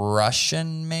a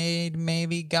Russian-made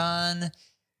maybe gun.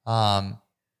 I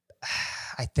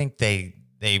think they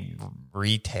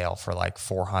retail for like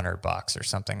 $400 or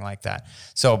something like that.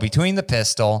 So between the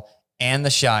pistol and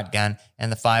the shotgun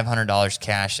and the $500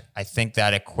 cash, I think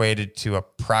that equated to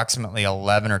approximately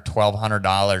 $1,100 or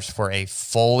 $1,200 for a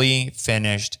fully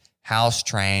finished,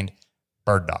 house-trained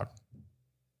bird dog.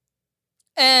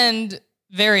 And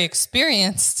very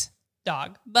experienced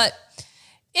dog. But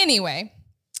anyway,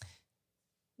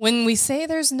 when we say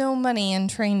there's no money in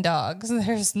trained dogs,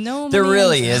 there's no money. There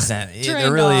really isn't.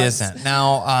 There really dogs. isn't.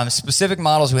 Now, specific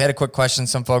models, we had a quick question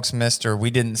some folks missed or we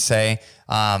didn't say.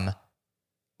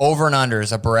 Over and under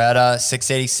is a Beretta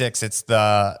 686. It's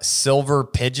the Silver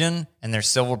Pigeon, and there's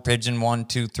Silver Pigeon 1,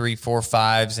 2, 3, 4,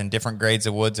 5s and different grades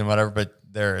of woods and whatever, but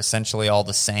they're essentially all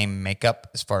the same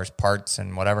makeup as far as parts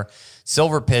and whatever.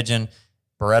 Silver Pigeon,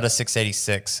 Beretta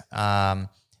 686.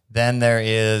 Then there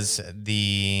is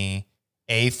the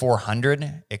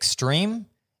A400 Extreme,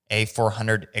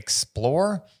 A400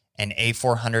 Explorer, and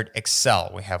A400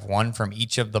 Excel. We have one from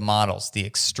each of the models. The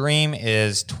Extreme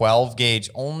is 12 gauge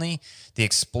only. The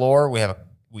Explorer,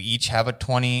 we each have a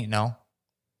 20. No,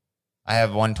 I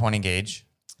have 120 gauge.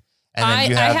 And then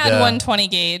you have I had 120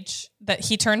 gauge that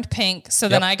he turned pink. So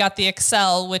then I got the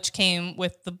Excel, which came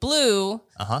with the blue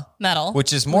metal,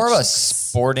 which is more of a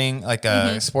sporting, like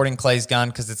a sporting clays gun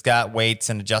because it's got weights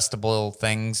and adjustable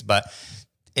things, but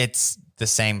it's the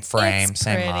same frame,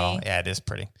 same model. Yeah, it is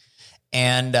pretty.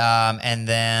 And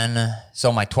then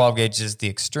so my 12 gauge is the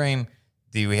Extreme.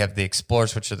 We have the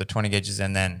Explorers, which are the 20 gauges,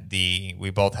 and then we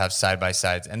both have side by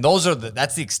sides. And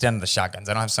that's the extent of the shotguns.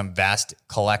 I don't have some vast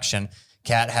collection.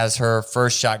 Kat has her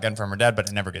first shotgun from her dad, but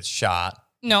it never gets shot.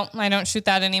 No, I don't shoot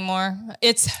that anymore.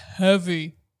 It's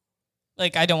heavy.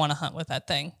 Like, I don't want to hunt with that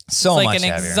thing. So it's much like an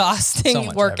heavier.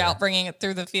 exhausting workout bringing it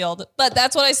through the field. But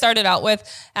that's what I started out with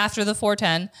after the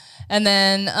 410. And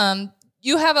then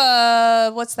you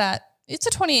have what's that? It's a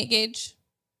 28 gauge.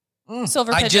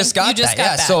 Silver Pigeon. I just got that.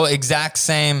 Yeah, so exact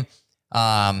same.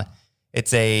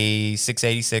 It's a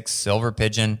 686 Silver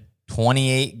Pigeon,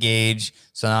 28 gauge.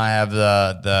 So now I have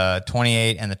the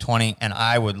 28 and the 20, and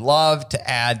I would love to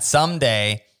add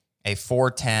someday a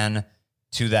 410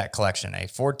 to that collection. A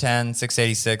 410,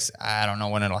 686. I don't know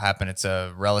when it'll happen. It's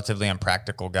a relatively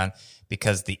impractical gun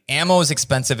because the ammo is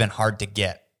expensive and hard to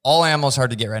get. All ammo is hard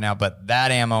to get right now, but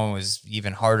that ammo is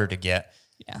even harder to get.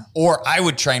 Yeah. Or I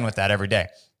would train with that every day.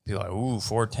 People are like, ooh,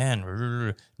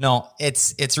 410. No,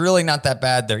 it's really not that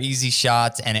bad. They're easy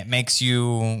shots, and it makes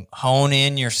you hone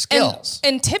in your skills.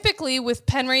 And typically with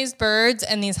pen raised birds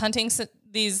and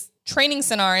these training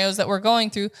scenarios that we're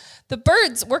going through, the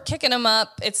birds, we're kicking them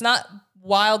up. It's not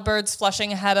wild birds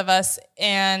flushing ahead of us,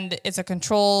 and it's a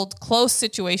controlled, close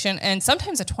situation. And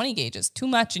sometimes a 20 gauge is too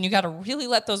much, and you got to really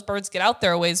let those birds get out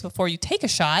there a ways before you take a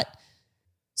shot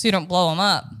so you don't blow them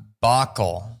up.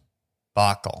 Baikal.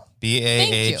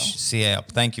 B-A-H-C-A-L.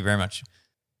 Thank you very much.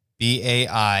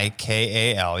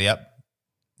 B-A-I-K-A-L. Yep.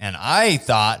 And I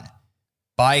thought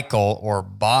Baikal or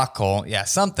Baikal. Yeah,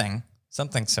 something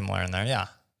similar in there. Yeah.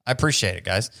 I appreciate it,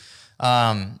 guys.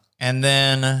 And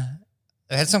then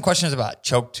I had some questions about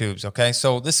choke tubes. Okay.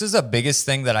 So this is the biggest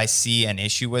thing that I see an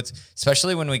issue with,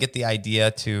 especially when we get the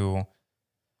idea to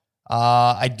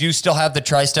I do still have the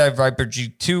TriStar Viper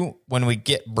G2 when we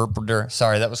get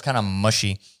sorry, that was kind of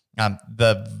mushy.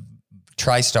 The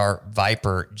TriStar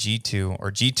Viper G2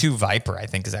 or G2 Viper, I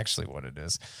think is actually what it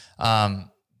is.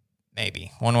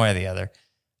 Maybe one way or the other.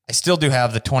 I still do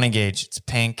have the 20 gauge. It's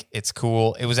pink. It's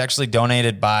cool. It was actually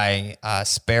donated by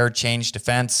Spare Change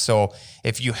Defense. So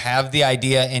if you have the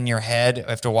idea in your head, you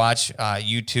have to watch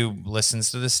YouTube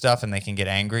listens to this stuff and they can get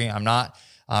angry. I'm not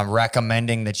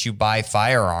recommending that you buy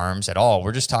firearms at all.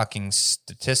 We're just talking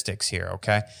statistics here,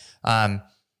 okay?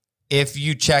 If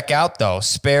you check out, though,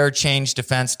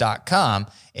 SpareChangeDefense.com,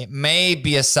 it may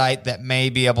be a site that may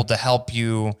be able to help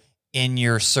you in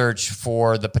your search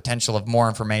for the potential of more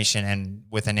information and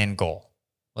with an end goal.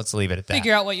 Let's leave it at that.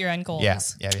 Figure out what your end goal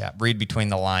is. Yeah. Read between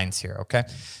the lines here, okay?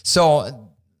 So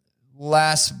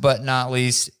last but not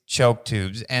least, choke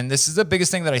tubes. And this is the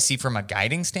biggest thing that I see from a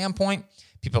guiding standpoint.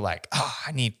 People are like,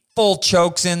 I need full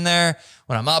chokes in there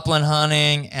when I'm upland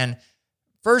hunting. And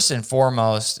first and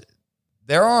foremost,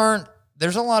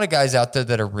 there's a lot of guys out there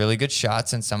that are really good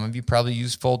shots, and some of you probably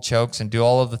use full chokes and do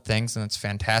all of the things, and it's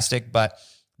fantastic. But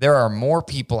there are more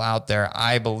people out there,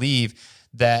 I believe,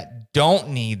 that don't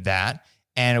need that.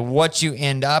 And what you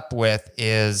end up with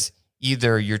is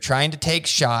either you're trying to take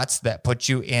shots that put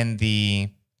you in the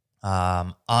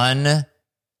unethical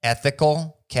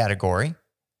category,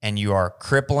 and you are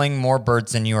crippling more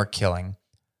birds than you are killing,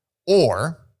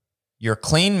 or you're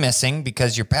clean missing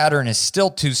because your pattern is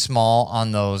still too small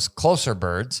on those closer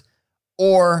birds,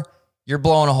 or you're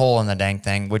blowing a hole in the dang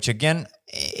thing, which again,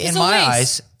 in my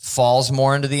eyes, falls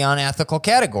more into the unethical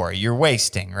category. You're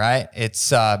wasting, right?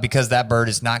 It's because that bird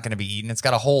is not going to be eaten. It's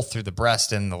got a hole through the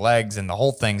breast and the legs, and the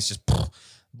whole thing's just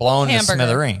blown to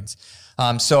smithereens.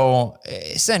 So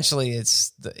essentially,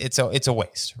 it's a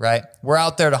waste, right? We're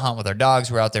out there to hunt with our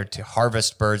dogs. We're out there to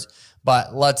harvest birds,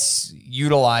 but let's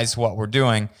utilize what we're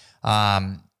doing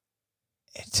to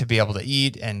be able to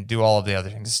eat and do all of the other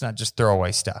things. It's not just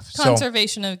throwaway stuff.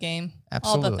 Conservation of game.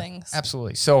 Absolutely. All the things.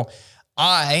 Absolutely. So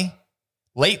I,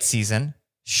 late season,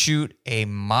 shoot a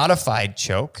modified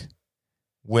choke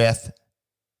with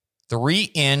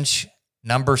 3-inch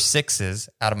number 6s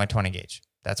out of my 20 gauge.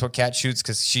 That's what Kat shoots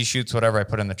because she shoots whatever I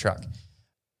put in the truck.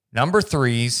 Number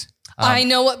 3s. I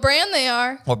know what brand they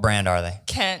are. What brand are they?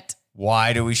 Kent.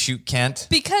 Why do we shoot Kent?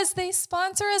 Because they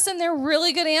sponsor us and they're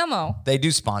really good ammo. They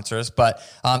do sponsor us, but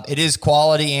it is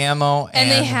quality ammo. And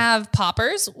they have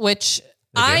poppers, which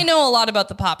I know a lot about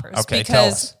the poppers. Okay,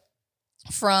 because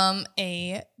from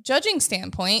a judging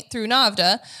standpoint through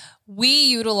NAVDA, we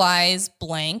utilize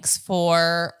blanks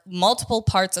for multiple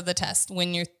parts of the test.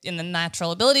 When you're in the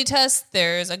natural ability test,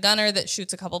 there's a gunner that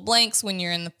shoots a couple blanks when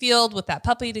you're in the field with that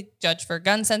puppy to judge for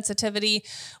gun sensitivity.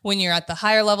 When you're at the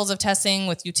higher levels of testing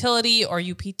with utility or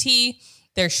UPT,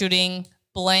 they're shooting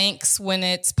blanks when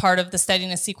it's part of the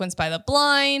steadiness sequence by the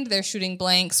blind. They're shooting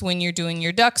blanks when you're doing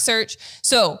your duck search.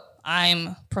 So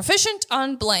I'm proficient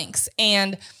on blanks,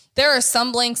 and there are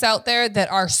some blanks out there that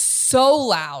are so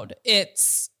loud.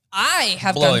 I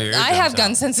have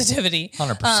gun sensitivity.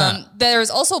 100%. There's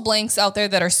also blanks out there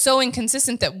that are so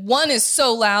inconsistent that one is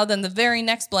so loud, then the very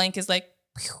next blank is like,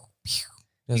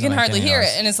 you can hardly hear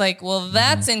it. And it's like, well,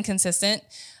 that's inconsistent.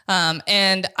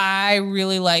 And I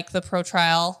really like the Pro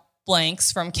Trial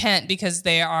blanks from Kent because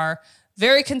they are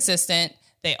very consistent.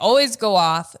 They always go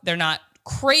off. They're not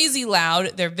crazy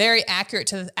loud. They're very accurate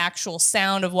to the actual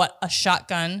sound of what a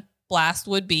shotgun blast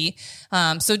would be.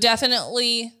 So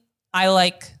definitely I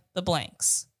like the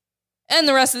blanks and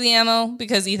the rest of the ammo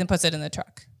because Ethan puts it in the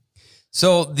truck.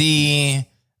 So the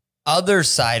other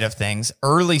side of things,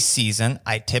 early season,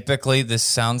 I typically shoot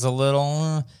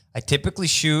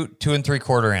 2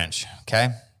 3/4 inch. Okay.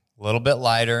 A little bit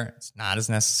lighter. It's not as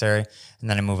necessary. And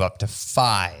then I move up to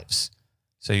 5s.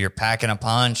 So you're packing a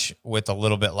punch with a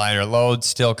little bit lighter load,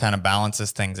 still kind of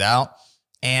balances things out.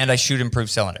 And I shoot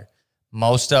improved cylinder.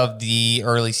 Most of the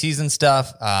early season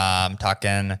stuff, I'm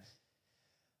talking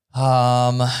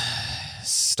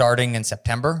starting in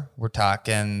September, we're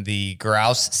talking the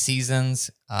grouse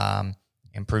seasons,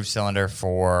 improved cylinder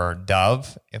for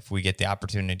dove, if we get the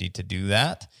opportunity to do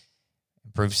that.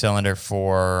 Improved cylinder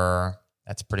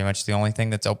that's pretty much the only thing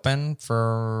that's open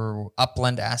for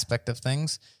upland aspect of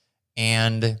things.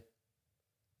 And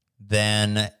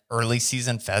then early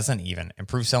season pheasant even.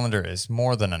 Improved cylinder is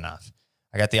more than enough.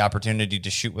 I got the opportunity to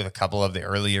shoot with a couple of the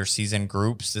earlier season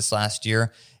groups this last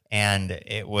year, and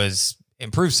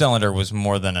improved cylinder was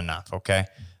more than enough, okay?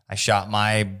 I shot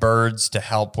my birds to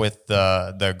help with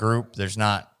the group. There's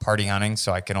not party hunting,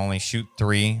 so I can only shoot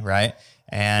 3, right?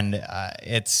 And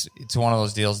it's one of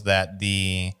those deals that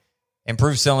the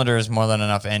improved cylinder is more than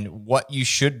enough. And what you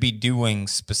should be doing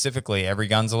specifically, every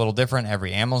gun's a little different.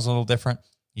 Every ammo's a little different.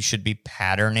 You should be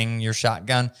patterning your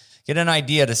shotgun. Get an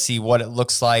idea to see what it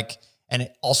looks like. And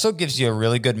it also gives you a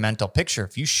really good mental picture.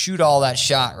 If you shoot all that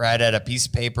shot right at a piece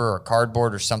of paper or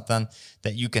cardboard or something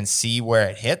that you can see where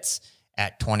it hits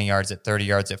at 20 yards, at 30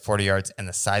 yards, at 40 yards, and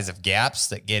the size of gaps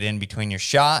that get in between your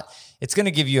shot, it's going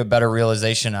to give you a better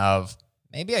realization of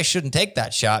maybe I shouldn't take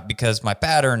that shot because my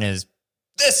pattern is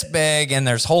this big and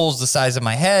there's holes the size of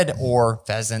my head or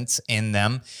pheasants in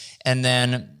them. And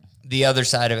then the other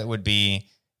side of it would be,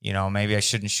 maybe I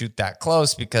shouldn't shoot that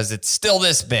close because it's still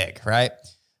this big, right?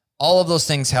 All of those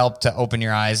things help to open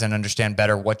your eyes and understand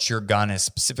better what your gun is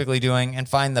specifically doing and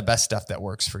find the best stuff that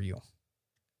works for you.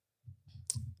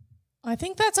 I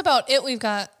think that's about it we've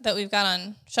got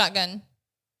on shotgun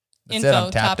That's info it.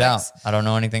 I'm tapped topics. out. I don't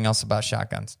know anything else about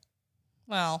shotguns.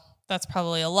 Well, that's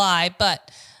probably a lie,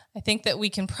 but I think that we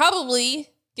can probably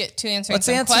get to answering Let's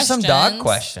some answer questions. some dog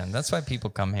questions. That's why people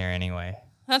come here anyway.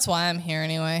 That's why I'm here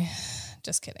anyway.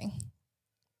 Just kidding.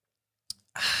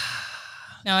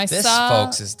 Now This,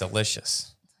 folks, is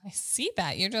delicious. I see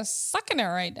that. You're just sucking it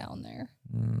right down there.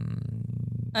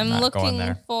 I'm not going looking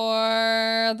there.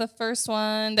 for the first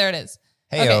one. There it is.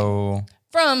 Hey-o. Okay.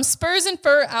 From Spurs and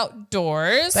Fur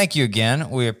Outdoors. Thank you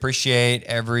again. We appreciate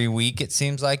every week. It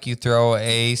seems like you throw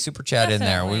a super chat in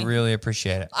there. We Definitely. really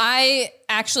appreciate it. I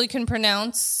actually can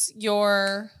pronounce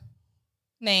your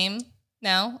name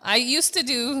now. I used to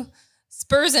do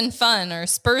Spurs and Fun or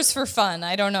Spurs for Fun.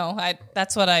 I don't know.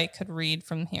 That's what I could read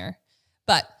from here.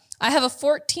 But I have a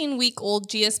 14-week-old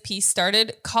GSP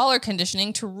started collar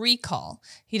conditioning to recall.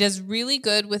 He does really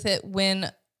good with it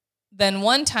then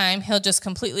one time he'll just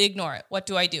completely ignore it. What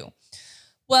do I do?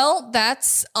 Well,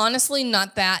 that's honestly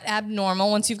not that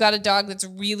abnormal. Once you've got a dog that's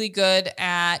really good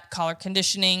at collar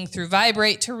conditioning through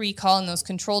vibrate to recall in those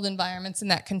controlled environments, in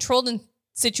that controlled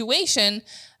situation,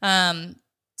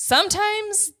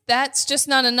 sometimes that's just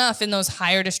not enough in those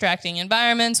higher distracting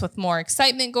environments with more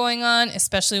excitement going on,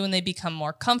 especially when they become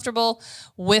more comfortable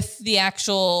with the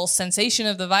actual sensation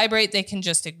of the vibrate. They can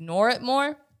just ignore it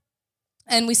more.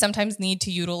 And we sometimes need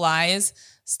to utilize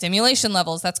stimulation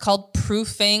levels. That's called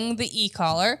proofing the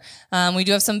e-collar. We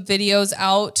do have some videos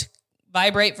out.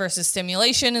 Vibrate versus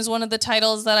stimulation is one of the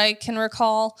titles that I can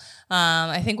recall.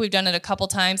 I think we've done it a couple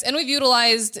times. And we've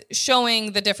utilized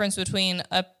showing the difference between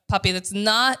a puppy that's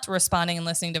not responding and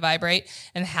listening to vibrate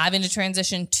and having to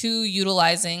transition to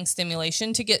utilizing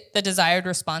stimulation to get the desired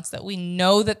response that we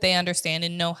know that they understand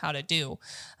and know how to do.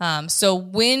 So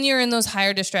when you're in those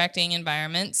higher distracting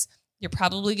environments, you're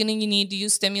probably going to need to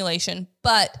use stimulation,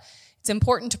 but it's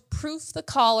important to proof the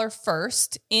collar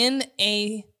first in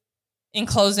a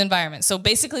enclosed environment. So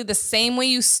basically the same way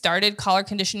you started collar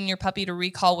conditioning your puppy to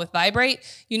recall with vibrate,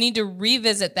 you need to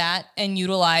revisit that and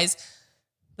utilize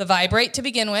the vibrate to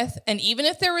begin with. And even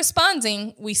if they're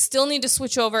responding, we still need to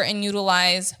switch over and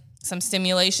utilize some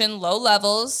stimulation, low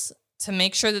levels, to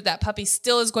make sure that that puppy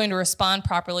still is going to respond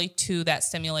properly to that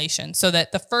stimulation, so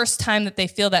that the first time that they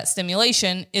feel that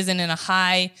stimulation isn't in a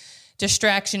high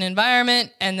distraction environment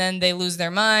and then they lose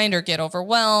their mind or get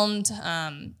overwhelmed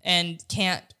and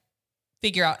can't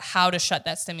figure out how to shut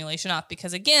that stimulation off.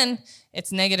 Because again,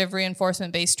 it's negative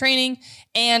reinforcement based training.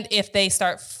 And if they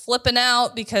start flipping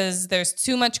out because there's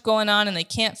too much going on and they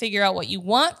can't figure out what you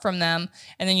want from them,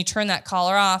 and then you turn that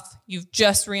collar off, you've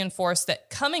just reinforced that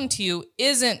coming to you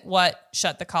isn't what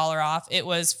shut the collar off. It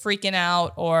was freaking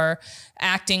out or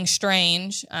acting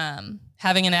strange,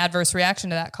 having an adverse reaction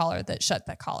to that collar that shut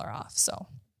that collar off. So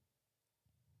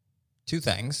Two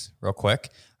things real quick.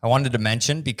 I wanted to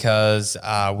mention, because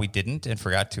we didn't and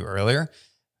forgot to earlier.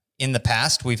 In the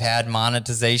past, we've had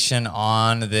monetization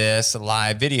on this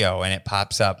live video, and it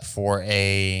pops up for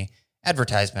a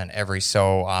advertisement every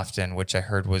so often, which I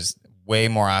heard was way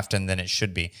more often than it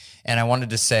should be. And I wanted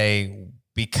to say,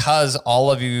 because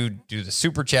all of you do the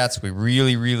super chats, we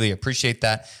really, really appreciate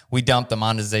that. We dump the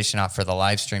monetization off for the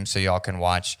live stream so y'all can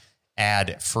watch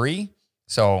ad free.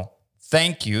 So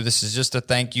thank you. This is just a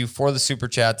thank you for the super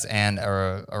chats and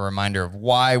a reminder of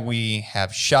why we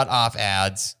have shut off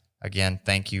ads. Again,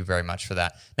 thank you very much for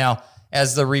that. Now,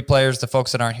 as the replayers, the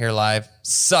folks that aren't here live,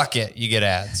 suck it. You get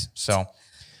ads. So,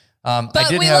 but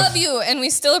we love you, and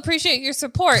we still appreciate your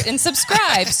support and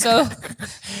subscribe. So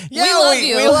yeah, we love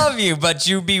you. We love you, but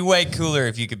you'd be way cooler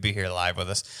if you could be here live with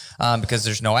us, because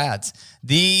there's no ads.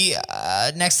 The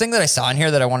next thing that I saw in here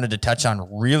that I wanted to touch on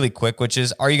really quick, which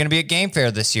is, are you going to be at Game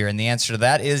Fair this year? And the answer to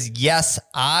that is yes,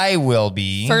 I will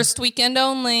be. First weekend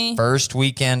only. First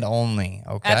weekend only.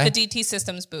 Okay. At the DT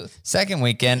Systems booth. Second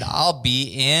weekend, I'll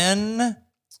be in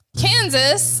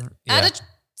Kansas at a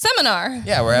seminar.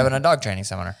 Yeah, we're having a dog training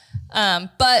seminar.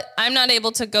 But I'm not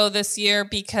able to go this year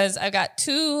because I've got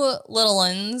 2 little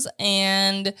ones,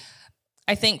 and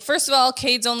I think, first of all,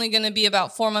 Cade's only going to be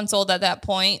about 4 months old at that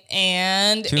point,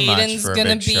 and Too much Aiden's for a going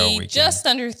to big show be weekend. just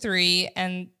under 3,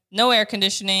 and no air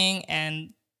conditioning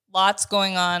and lots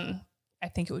going on. I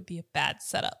think it would be a bad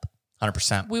setup.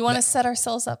 100%. We want to set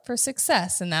ourselves up for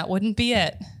success, and that wouldn't be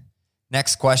it.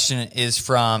 Next question is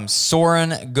from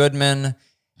Soren Goodman.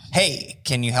 Hey,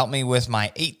 can you help me with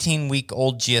my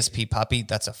 18-week-old GSP puppy?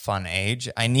 That's a fun age.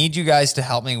 I need you guys to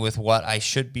help me with what I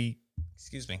should be,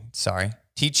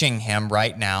 teaching him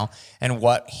right now and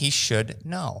what he should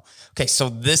know. Okay, so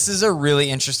this is a really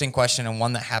interesting question and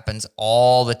one that happens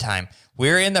all the time.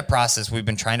 We're in the process. We've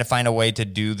been trying to find a way to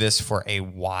do this for a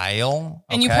while.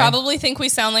 And you probably think we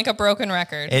sound like a broken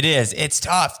record. It is. It's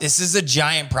tough. This is a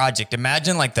giant project.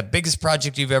 Imagine like the biggest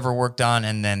project you've ever worked on,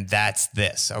 and then that's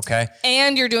this, okay?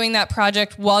 And you're doing that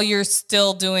project while you're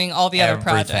still doing all the other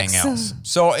projects. Everything else.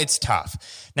 So it's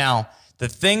tough. Now, the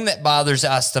thing that bothers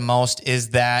us the most is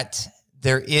that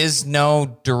there is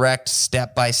no direct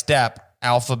step-by-step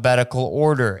alphabetical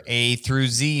order, A through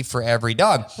Z for every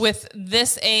dog. With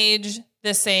this age,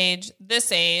 this age,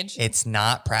 this age. It's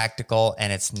not practical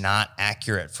and it's not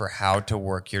accurate for how to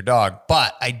work your dog.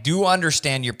 But I do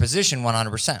understand your position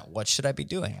 100%. What should I be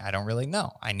doing? I don't really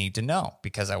know. I need to know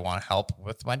because I want to help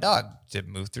with my dog to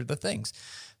move through the things.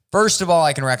 First of all,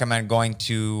 I can recommend going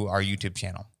to our YouTube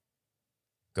channel.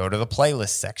 Go to the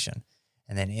playlist section.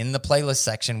 And then in the playlist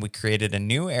section, we created a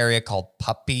new area called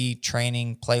puppy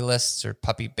training playlists or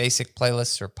puppy basic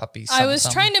playlists or puppy something. I was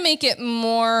trying to make it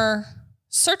more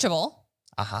searchable.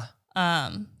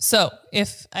 So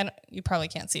if you probably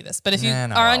can't see this, but if you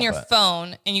are on your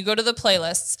phone and you go to the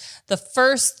playlists, the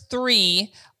first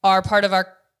 3 are part of our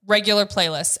regular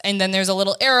playlists. And then there's a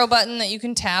little arrow button that you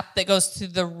can tap that goes to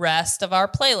the rest of our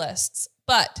playlists.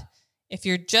 But if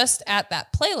you're just at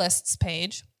that playlists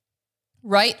page,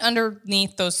 right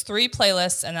underneath those 3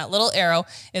 playlists and that little arrow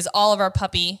is all of our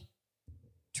puppy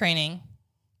training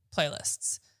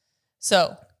playlists.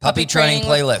 So puppy training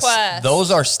playlists. Those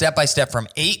are step-by-step from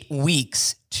 8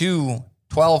 weeks to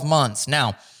 12 months.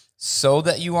 Now, so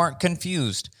that you aren't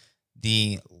confused,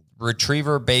 the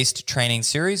retriever-based training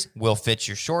series will fit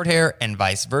your short hair and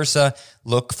vice versa.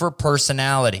 Look for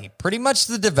personality. Pretty much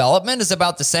the development is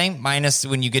about the same, minus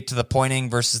when you get to the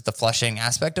pointing versus the flushing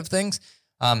aspect of things.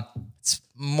 It's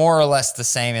more or less the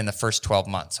same in the first 12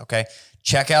 months, okay?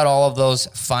 Check out all of those,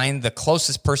 find the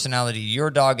closest personality to your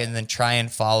dog, and then try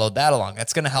and follow that along.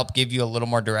 That's going to help give you a little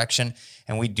more direction,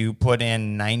 and we do put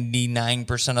in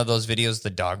 99% of those videos, the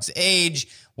dog's age,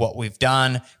 what we've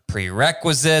done,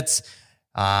 prerequisites,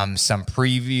 some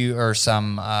preview or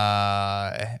some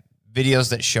videos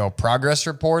that show progress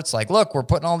reports. Like, look, we're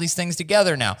putting all these things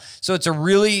together now. So it's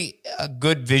a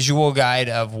good visual guide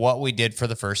of what we did for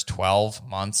the first 12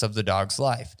 months of the dog's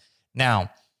life.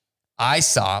 Now, I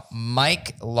saw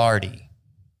Mike Lardy,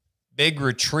 big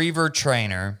retriever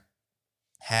trainer,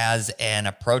 has an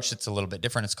approach that's a little bit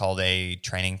different. It's called a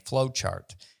training flow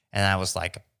chart. And I was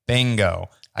like, bingo.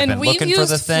 I've been looking for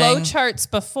the thing. Flow charts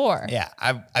before. Yeah,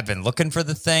 I've been looking for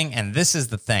the thing, and this is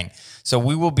the thing. So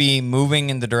we will be moving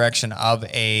in the direction of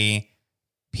a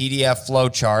PDF flow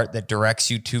chart that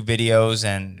directs you to videos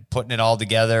and putting it all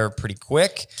together pretty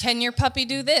quick. Can your puppy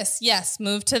do this? Yes,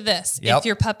 move to this. Yep. If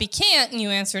your puppy can't and you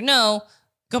answer no,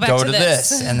 go back Go to to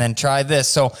this and then try this.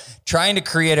 So trying to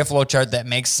create a flow chart that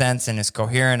makes sense and is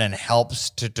coherent and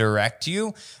helps to direct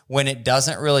you when it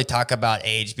doesn't really talk about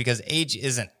age, because age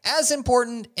isn't as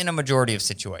important in a majority of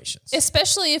situations.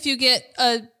 Especially if you get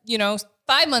a,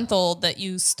 5-month-old that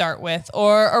you start with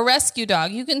or a rescue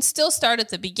dog. You can still start at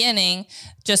the beginning.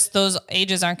 Just those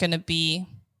ages aren't going to be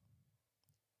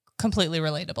completely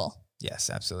relatable. Yes,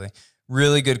 absolutely.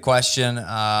 Really good question.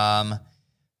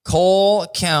 Cole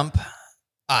Kemp.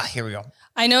 Here we go.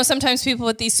 I know sometimes people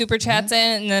put these super chats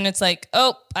in and then it's like,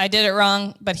 oh, I did it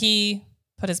wrong, but he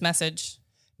put his message.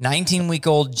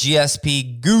 19-week-old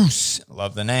GSP Goose,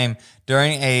 love the name,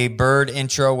 during a bird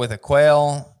intro with a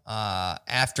quail.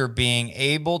 After being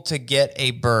able to get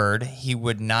a bird, he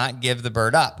would not give the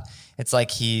bird up. It's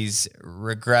like he's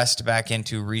regressed back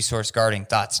into resource guarding.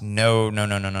 Thoughts? No.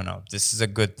 This is a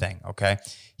good thing, okay?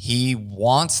 He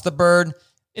wants the bird.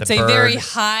 It's a very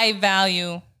high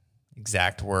value.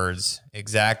 Exact words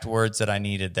that I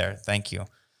needed there. Thank you.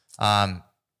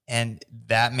 And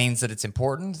that means that it's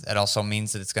important. That also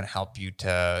means that it's going to help you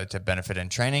to benefit in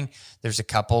training. There's a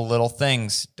couple little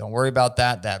things. Don't worry about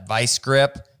that. That vice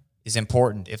grip is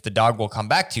important. If the dog will come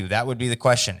back to you, that would be the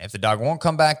question. If the dog won't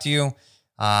come back to you,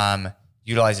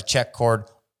 utilize a check cord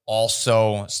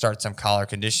also start some collar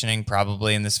conditioning,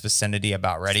 probably in this vicinity,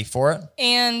 about ready for it.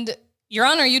 And you're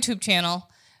on our YouTube channel.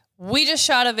 We just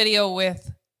shot a video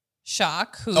with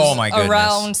Shock, who's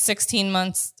around 16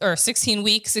 months or 16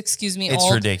 weeks, old.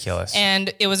 It's ridiculous.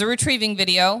 And it was a retrieving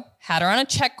video. Had her on a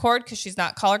check cord because she's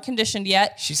not collar conditioned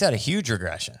yet. She's had a huge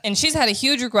regression. And she's had a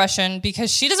huge regression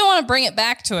because she doesn't want to bring it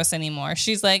back to us anymore.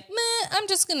 She's like, meh, I'm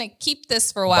just going to keep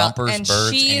this for a while. Bumpers, and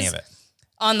birds, she's any of it.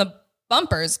 on the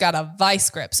bumpers got a vice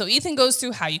grip. So Ethan goes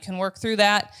through how you can work through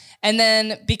that. And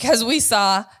then because we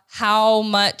saw how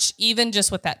much, even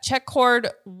just with that check cord,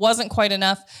 wasn't quite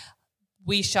enough,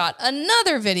 we shot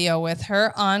another video with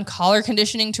her on collar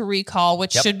conditioning to recall,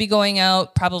 which should be going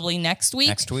out probably next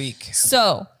week.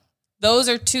 So those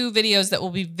are two videos that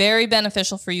will be very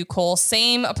beneficial for you, Cole.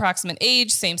 Same approximate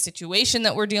age, same situation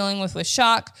that we're dealing with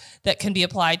Shock, that can be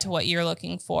applied to what you're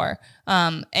looking for.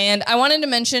 And I wanted to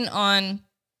mention on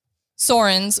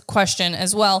Soren's question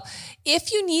as well,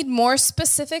 if you need more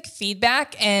specific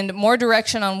feedback and more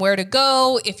direction on where to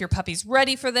go, if your puppy's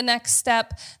ready for the next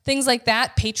step, things like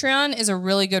that, Patreon is a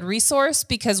really good resource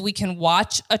because we can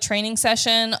watch a training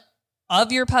session of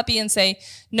your puppy and say,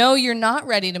 no, you're not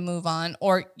ready to move on,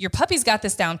 or your puppy's got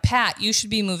this down pat, you should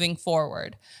be moving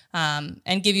forward,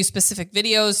 and give you specific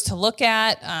videos to look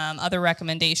at, other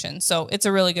recommendations. So it's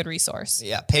a really good resource.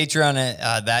 Yeah,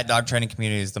 Patreon, that dog training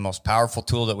community is the most powerful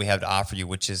tool that we have to offer you,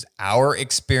 which is our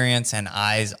experience and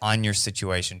eyes on your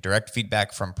situation, direct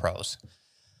feedback from pros.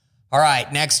 All right,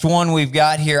 next one we've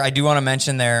got here. I do want to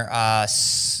mention there,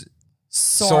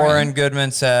 Soren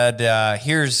Goodman said,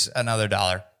 here's another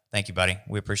 $1. Thank you, buddy.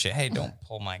 We appreciate it. Hey, don't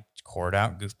pull my cord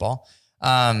out, goofball.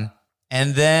 And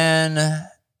then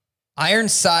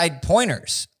Ironside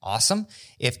Pointers. Awesome.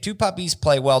 If two puppies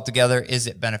play well together, is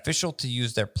it beneficial to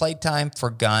use their playtime for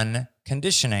gun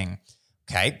conditioning?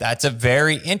 Okay, that's a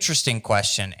very interesting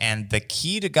question. And the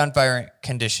key to gunfire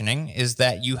conditioning is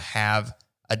that you have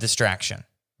a distraction,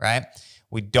 right?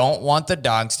 We don't want the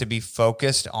dogs to be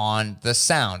focused on the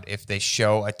sound. If they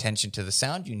show attention to the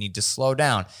sound, you need to slow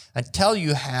down until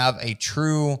you have a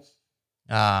true,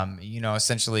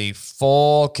 essentially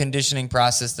full conditioning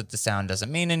process that the sound doesn't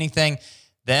mean anything.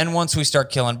 Then once we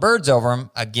start killing birds over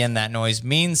them, again, that noise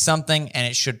means something and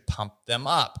it should pump them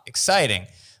up. Exciting.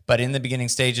 But in the beginning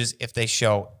stages, if they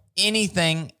show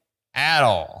anything at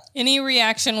all, any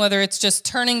reaction, whether it's just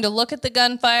turning to look at the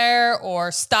gunfire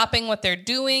or stopping what they're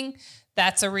doing,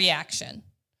 that's a reaction.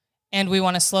 And we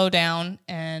want to slow down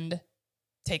and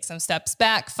take some steps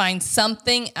back, find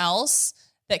something else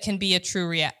that can be a true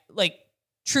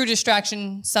true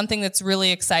distraction, something that's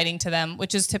really exciting to them,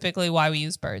 which is typically why we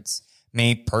use birds.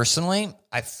 Me personally,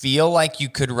 I feel like you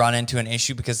could run into an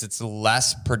issue because it's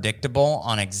less predictable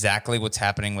on exactly what's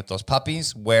happening with those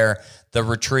puppies, where the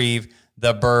retrieve,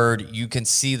 the bird, you can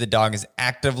see the dog is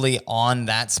actively on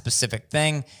that specific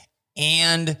thing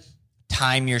and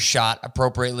time your shot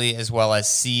appropriately, as well as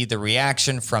see the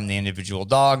reaction from the individual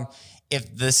dog.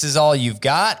 If this is all you've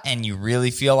got and you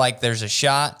really feel like there's a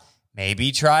shot,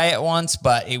 maybe try it once,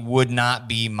 but it would not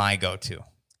be my go-to.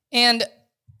 And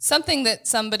something that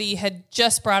somebody had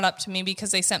just brought up to me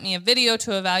because they sent me a video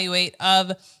to evaluate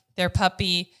of their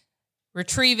puppy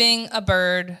retrieving a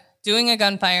bird, doing a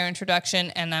gunfire introduction,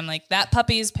 and I'm like, that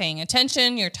puppy is paying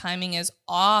attention, your timing is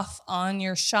off on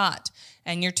your shot,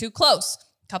 and you're too close.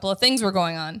 Couple of things were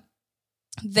going on.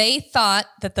 They thought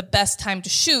that the best time to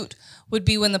shoot would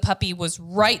be when the puppy was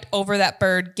right over that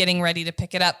bird getting ready to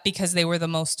pick it up because they were the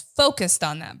most focused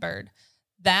on that bird.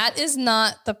 That is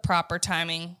not the proper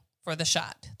timing for the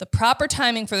shot. The proper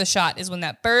timing for the shot is when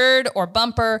that bird or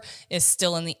bumper is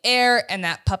still in the air and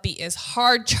that puppy is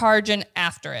hard charging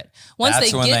after it.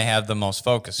 That's when they have the most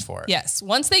focus for it. Yes.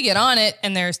 Once they get on it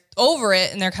and they're over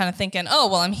it and they're kind of thinking, oh,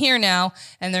 well, I'm here now.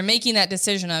 And they're making that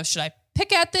decision of, should I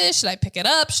pick at this? Should I pick it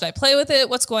up? Should I play with it?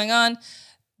 What's going on?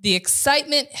 The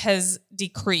excitement has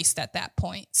decreased at that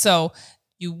point. So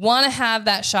you want to have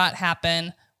that shot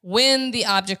happen when the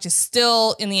object is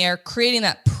still in the air, creating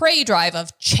that prey drive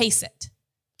of chase it,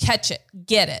 catch it,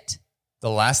 get it. The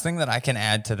last thing that I can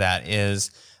add to that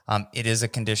is it is a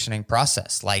conditioning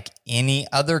process like any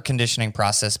other conditioning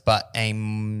process, but a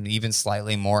even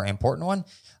slightly more important one.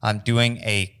 Doing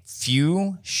a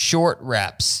few short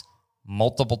reps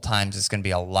multiple times is going to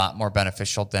be a lot more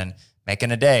beneficial than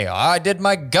making a day. Oh, I did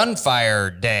my gunfire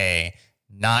day.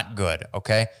 Not good,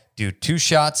 okay? Do 2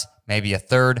 shots, maybe a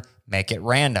third. Make it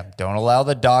random. Don't allow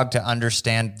the dog to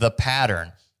understand the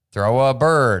pattern. Throw a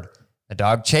bird. The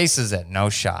dog chases it. No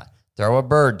shot. Throw a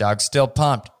bird. Dog still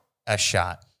pumped. A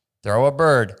shot. Throw a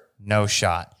bird. No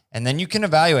shot. And then you can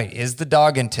evaluate. Is the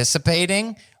dog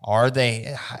anticipating? Are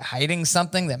they hiding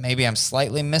something that maybe I'm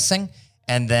slightly missing?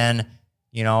 And then,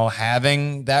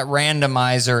 having that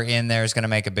randomizer in there is going to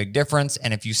make a big difference.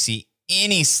 And if you see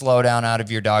any slowdown out of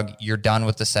your dog, you're done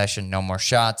with the session. No more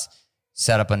shots.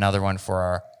 Set up another one for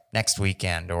our next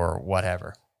weekend or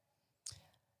whatever.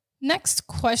 Next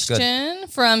question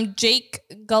from Jake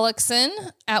Gullickson.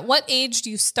 At what age do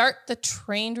you start the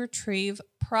trained retrieve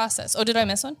process? Oh, did I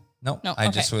miss one? No, I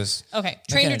just was. Okay,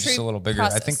 trained retrieve just a little bigger.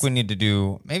 process. I think we need to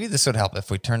do, maybe this would help if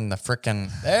we turn the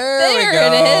frickin', there we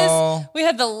go. It is. We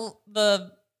had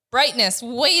the brightness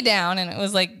way down and it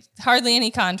was like hardly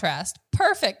any contrast.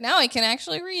 Perfect. Now I can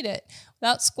actually read it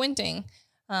without squinting.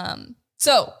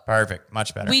 Perfect.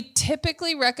 Much better. We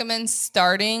typically recommend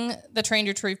starting the trained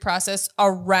retrieve process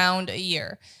around a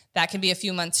year. That can be a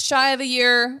few months shy of a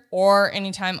year or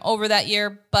anytime over that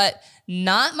year, but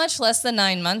not much less than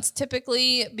 9 months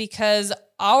typically, because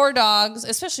our dogs,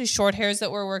 especially short hairs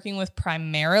that we're working with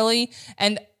primarily,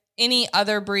 and any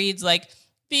other breeds like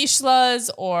Vizslas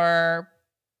or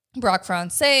Braque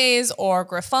Français or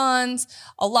Griffons,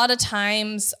 a lot of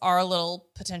times are a little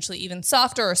potentially even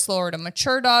softer or slower to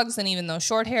mature dogs than even those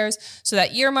short hairs. So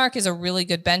that year mark is a really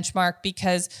good benchmark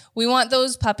because we want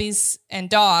those puppies and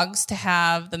dogs to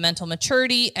have the mental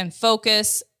maturity and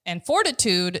focus and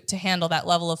fortitude to handle that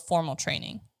level of formal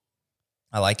training.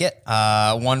 I like it.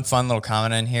 One fun little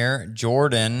comment in here.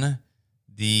 Jordan,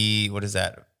 what is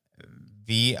that?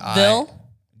 Jordanville.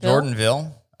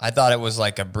 I thought it was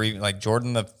like like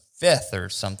Jordan the 5th or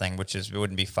something, it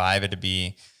wouldn't be 5. It'd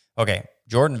be, okay.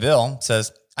 Jordanville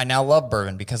says, I now love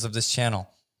bourbon because of this channel.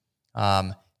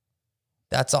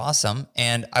 That's awesome.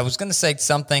 And I was going to say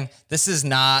something, this is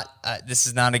not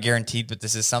a guaranteed, but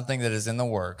this is something that is in the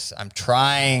works. I'm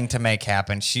trying to make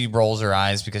happen. She rolls her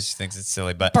eyes because she thinks it's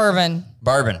silly, but bourbon.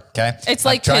 Okay. It's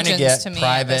like pigeons to me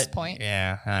at this point.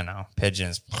 Yeah, I know.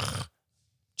 Pigeons.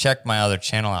 Check my other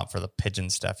channel out for the pigeon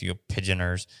stuff, you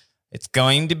pigeoners. It's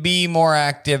going to be more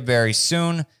active very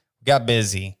soon. We got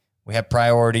busy. We have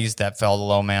priorities that fell the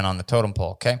low man on the totem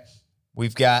pole, okay?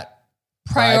 We've got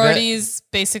priorities,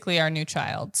 basically our new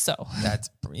child, so.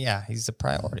 He's a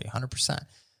priority,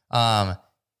 100%.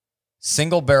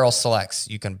 Single barrel selects.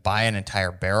 You can buy an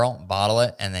entire barrel, bottle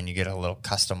it, and then you get a little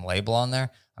custom label on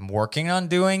there. I'm working on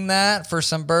doing that for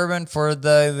some bourbon for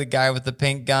the guy with the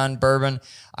pink gun bourbon.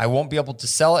 I won't be able to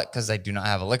sell it because I do not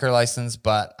have a liquor license,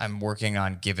 but I'm working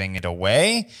on giving it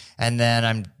away. And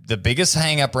then the biggest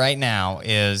hang up right now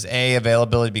is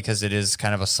availability, because it is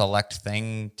kind of a select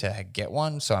thing to get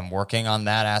one. So I'm working on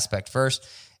that aspect first.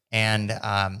 And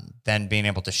then being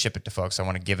able to ship it to folks. I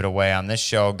want to give it away on this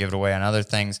show, give it away on other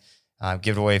things,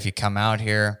 give it away if you come out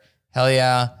here. Hell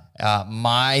yeah.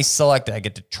 My selected, I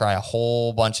get to try a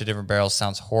whole bunch of different barrels.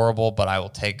 Sounds horrible, but I will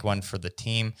take one for the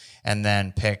team and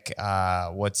then pick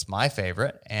what's my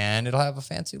favorite, and it'll have a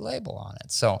fancy label on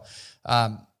it. So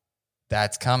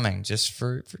that's coming just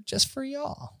for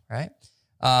y'all, right?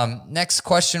 Next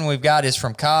question we've got is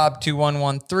from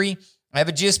Cobb2113. I have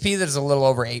a GSP that is a little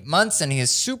over 8 months, and he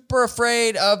is super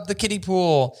afraid of the kiddie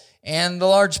pool and the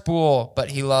large pool,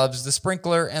 but he loves the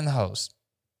sprinkler and the hose.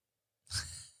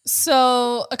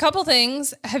 So a couple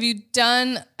things. Have you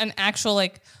done an actual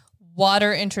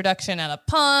water introduction at a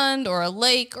pond or a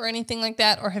lake or anything like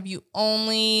that? Or have you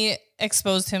only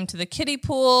exposed him to the kiddie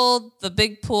pool, the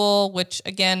big pool, which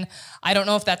again, I don't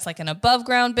know if that's like an above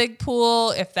ground big pool,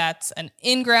 if that's an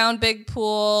in-ground big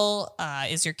pool.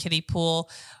 Is your kiddie pool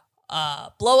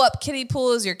blow up kiddie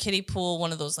pool? Is your kiddie pool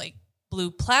one of those blue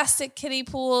plastic kiddie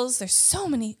pools? There's so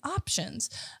many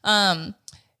options.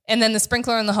 And then the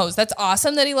sprinkler and the hose. That's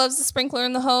awesome that he loves the sprinkler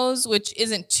and the hose, which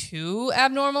isn't too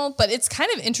abnormal, but it's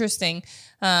kind of interesting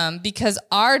because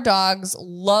our dogs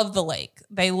love the lake.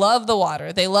 They love the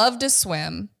water. They love to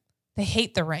swim. They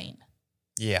hate the rain.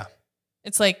 Yeah.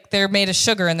 It's like they're made of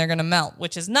sugar and they're going to melt,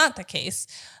 which is not the case.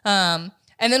 And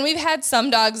then we've had some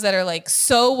dogs that are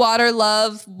so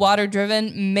water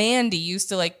driven. Mandy used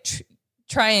to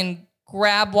try and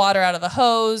grab water out of the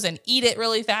hose and eat it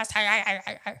really fast.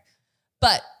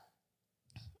 But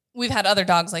we've had other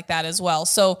dogs like that as well.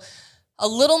 So a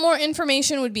little more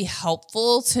information would be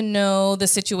helpful to know the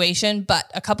situation. But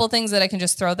a couple of things that I can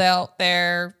just throw out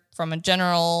there from a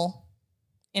general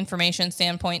information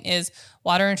standpoint is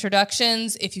water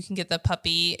introductions. If you can get the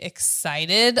puppy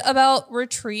excited about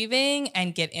retrieving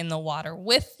and get in the water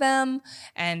with them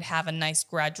and have a nice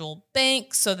gradual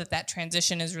bank so that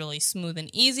transition is really smooth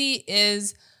and easy,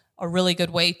 is a really good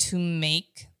way to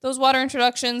make those water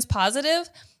introductions positive.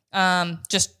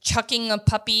 Just chucking a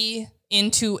puppy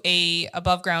into a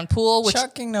above ground pool.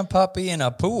 Chucking a puppy in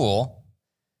a pool?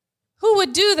 Who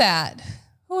would do that?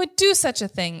 Who would do such a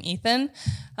thing, Ethan?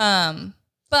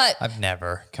 But I've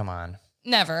never. Come on.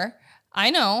 Never. I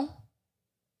know.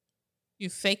 You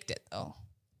faked it, though.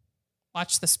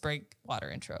 Watch the spray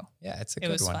water intro. Yeah, it's a good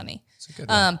one. It was funny. It's a good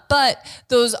one. But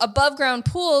those above ground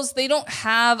pools, they don't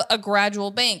have a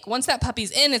gradual bank. Once that puppy's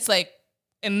in, it's like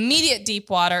immediate deep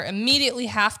water, immediately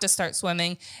have to start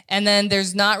swimming. And then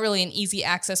there's not really an easy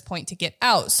access point to get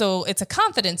out. So it's a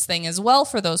confidence thing as well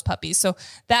for those puppies. So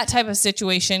that type of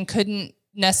situation couldn't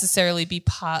necessarily be,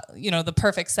 the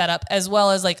perfect setup, as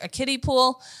well as like a kiddie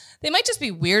pool. They might just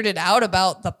be weirded out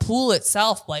about the pool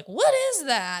itself. Like, what is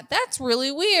that? That's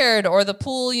really weird. Or the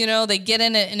pool, they get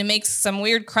in it and it makes some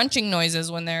weird crunching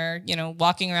noises when they're,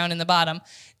 walking around in the bottom.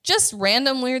 Just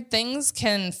random weird things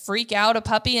can freak out a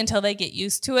puppy until they get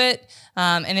used to it.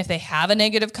 And if they have a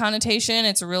negative connotation,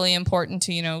 it's really important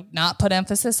to, not put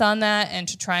emphasis on that and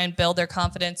to try and build their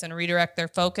confidence and redirect their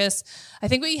focus. I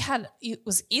think it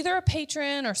was either a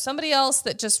patron or somebody else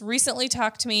that just recently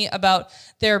talked to me about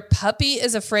their puppy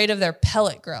is afraid of their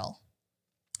pellet grill.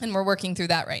 And we're working through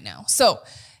that right now. So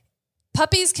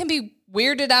puppies can be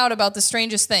weirded out about the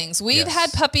strangest things. We've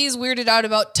had puppies weirded out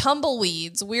about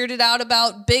tumbleweeds, weirded out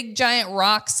about big giant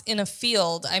rocks in a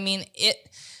field. I mean,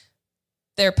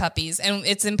 they're puppies, and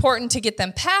it's important to get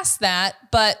them past that,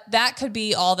 but that could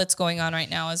be all that's going on right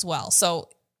now as well. So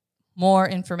more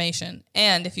information.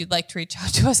 And if you'd like to reach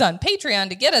out to us on Patreon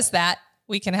to get us that,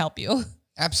 we can help you.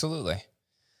 Absolutely.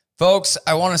 Folks,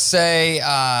 I want to say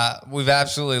we've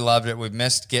absolutely loved it. We've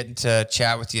missed getting to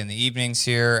chat with you in the evenings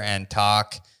here and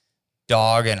talk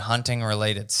dog and hunting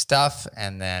related stuff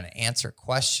and then answer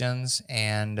questions.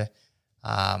 And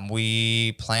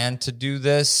we plan to do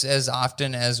this as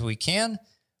often as we can.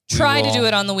 Try to do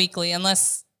it on the weekly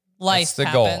unless life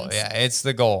happens. Goal. Yeah, it's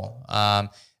the goal.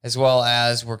 As well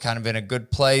as we're kind of in a good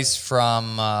place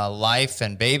from life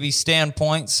and baby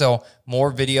standpoint. So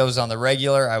more videos on the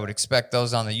regular. I would expect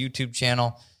those on the YouTube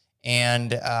channel.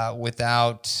 And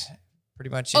without pretty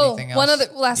much anything else. One other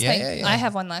last thing. Yeah. I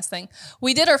have one last thing.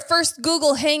 We did our first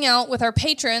Google Hangout with our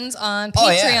patrons on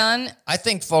Patreon. Yeah. I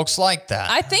think folks liked that.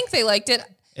 I think they liked it.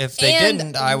 If they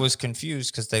didn't, I was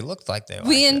confused because they looked like they liked it.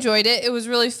 We enjoyed it. It was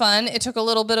really fun. It took a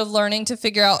little bit of learning to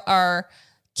figure out our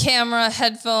camera,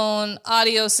 headphone,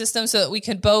 audio system so that we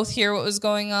could both hear what was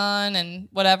going on and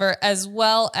whatever, as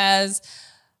well as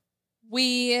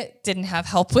we didn't have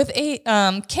help with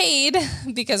Cade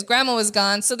because Grandma was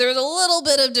gone. So there was a little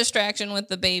bit of distraction with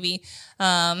the baby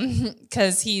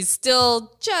because he's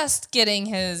still just getting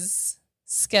his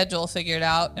schedule figured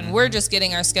out, and we're just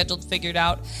getting our schedule figured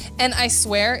out. And I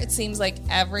swear, it seems like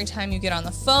every time you get on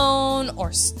the phone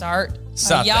or start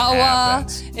something a yawa,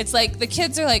 happens. It's like the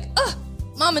kids are like,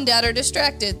 Mom and Dad are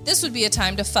distracted. This would be a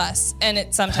time to fuss. And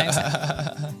it sometimes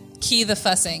key the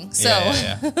fussing. So,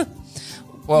 yeah.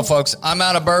 Well, folks, I'm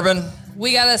out of bourbon.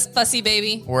 We got a fussy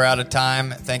baby. We're out of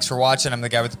time. Thanks for watching. I'm the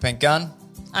guy with the pink gun.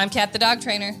 I'm Kat the dog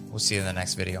trainer. We'll see you in the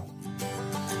next video.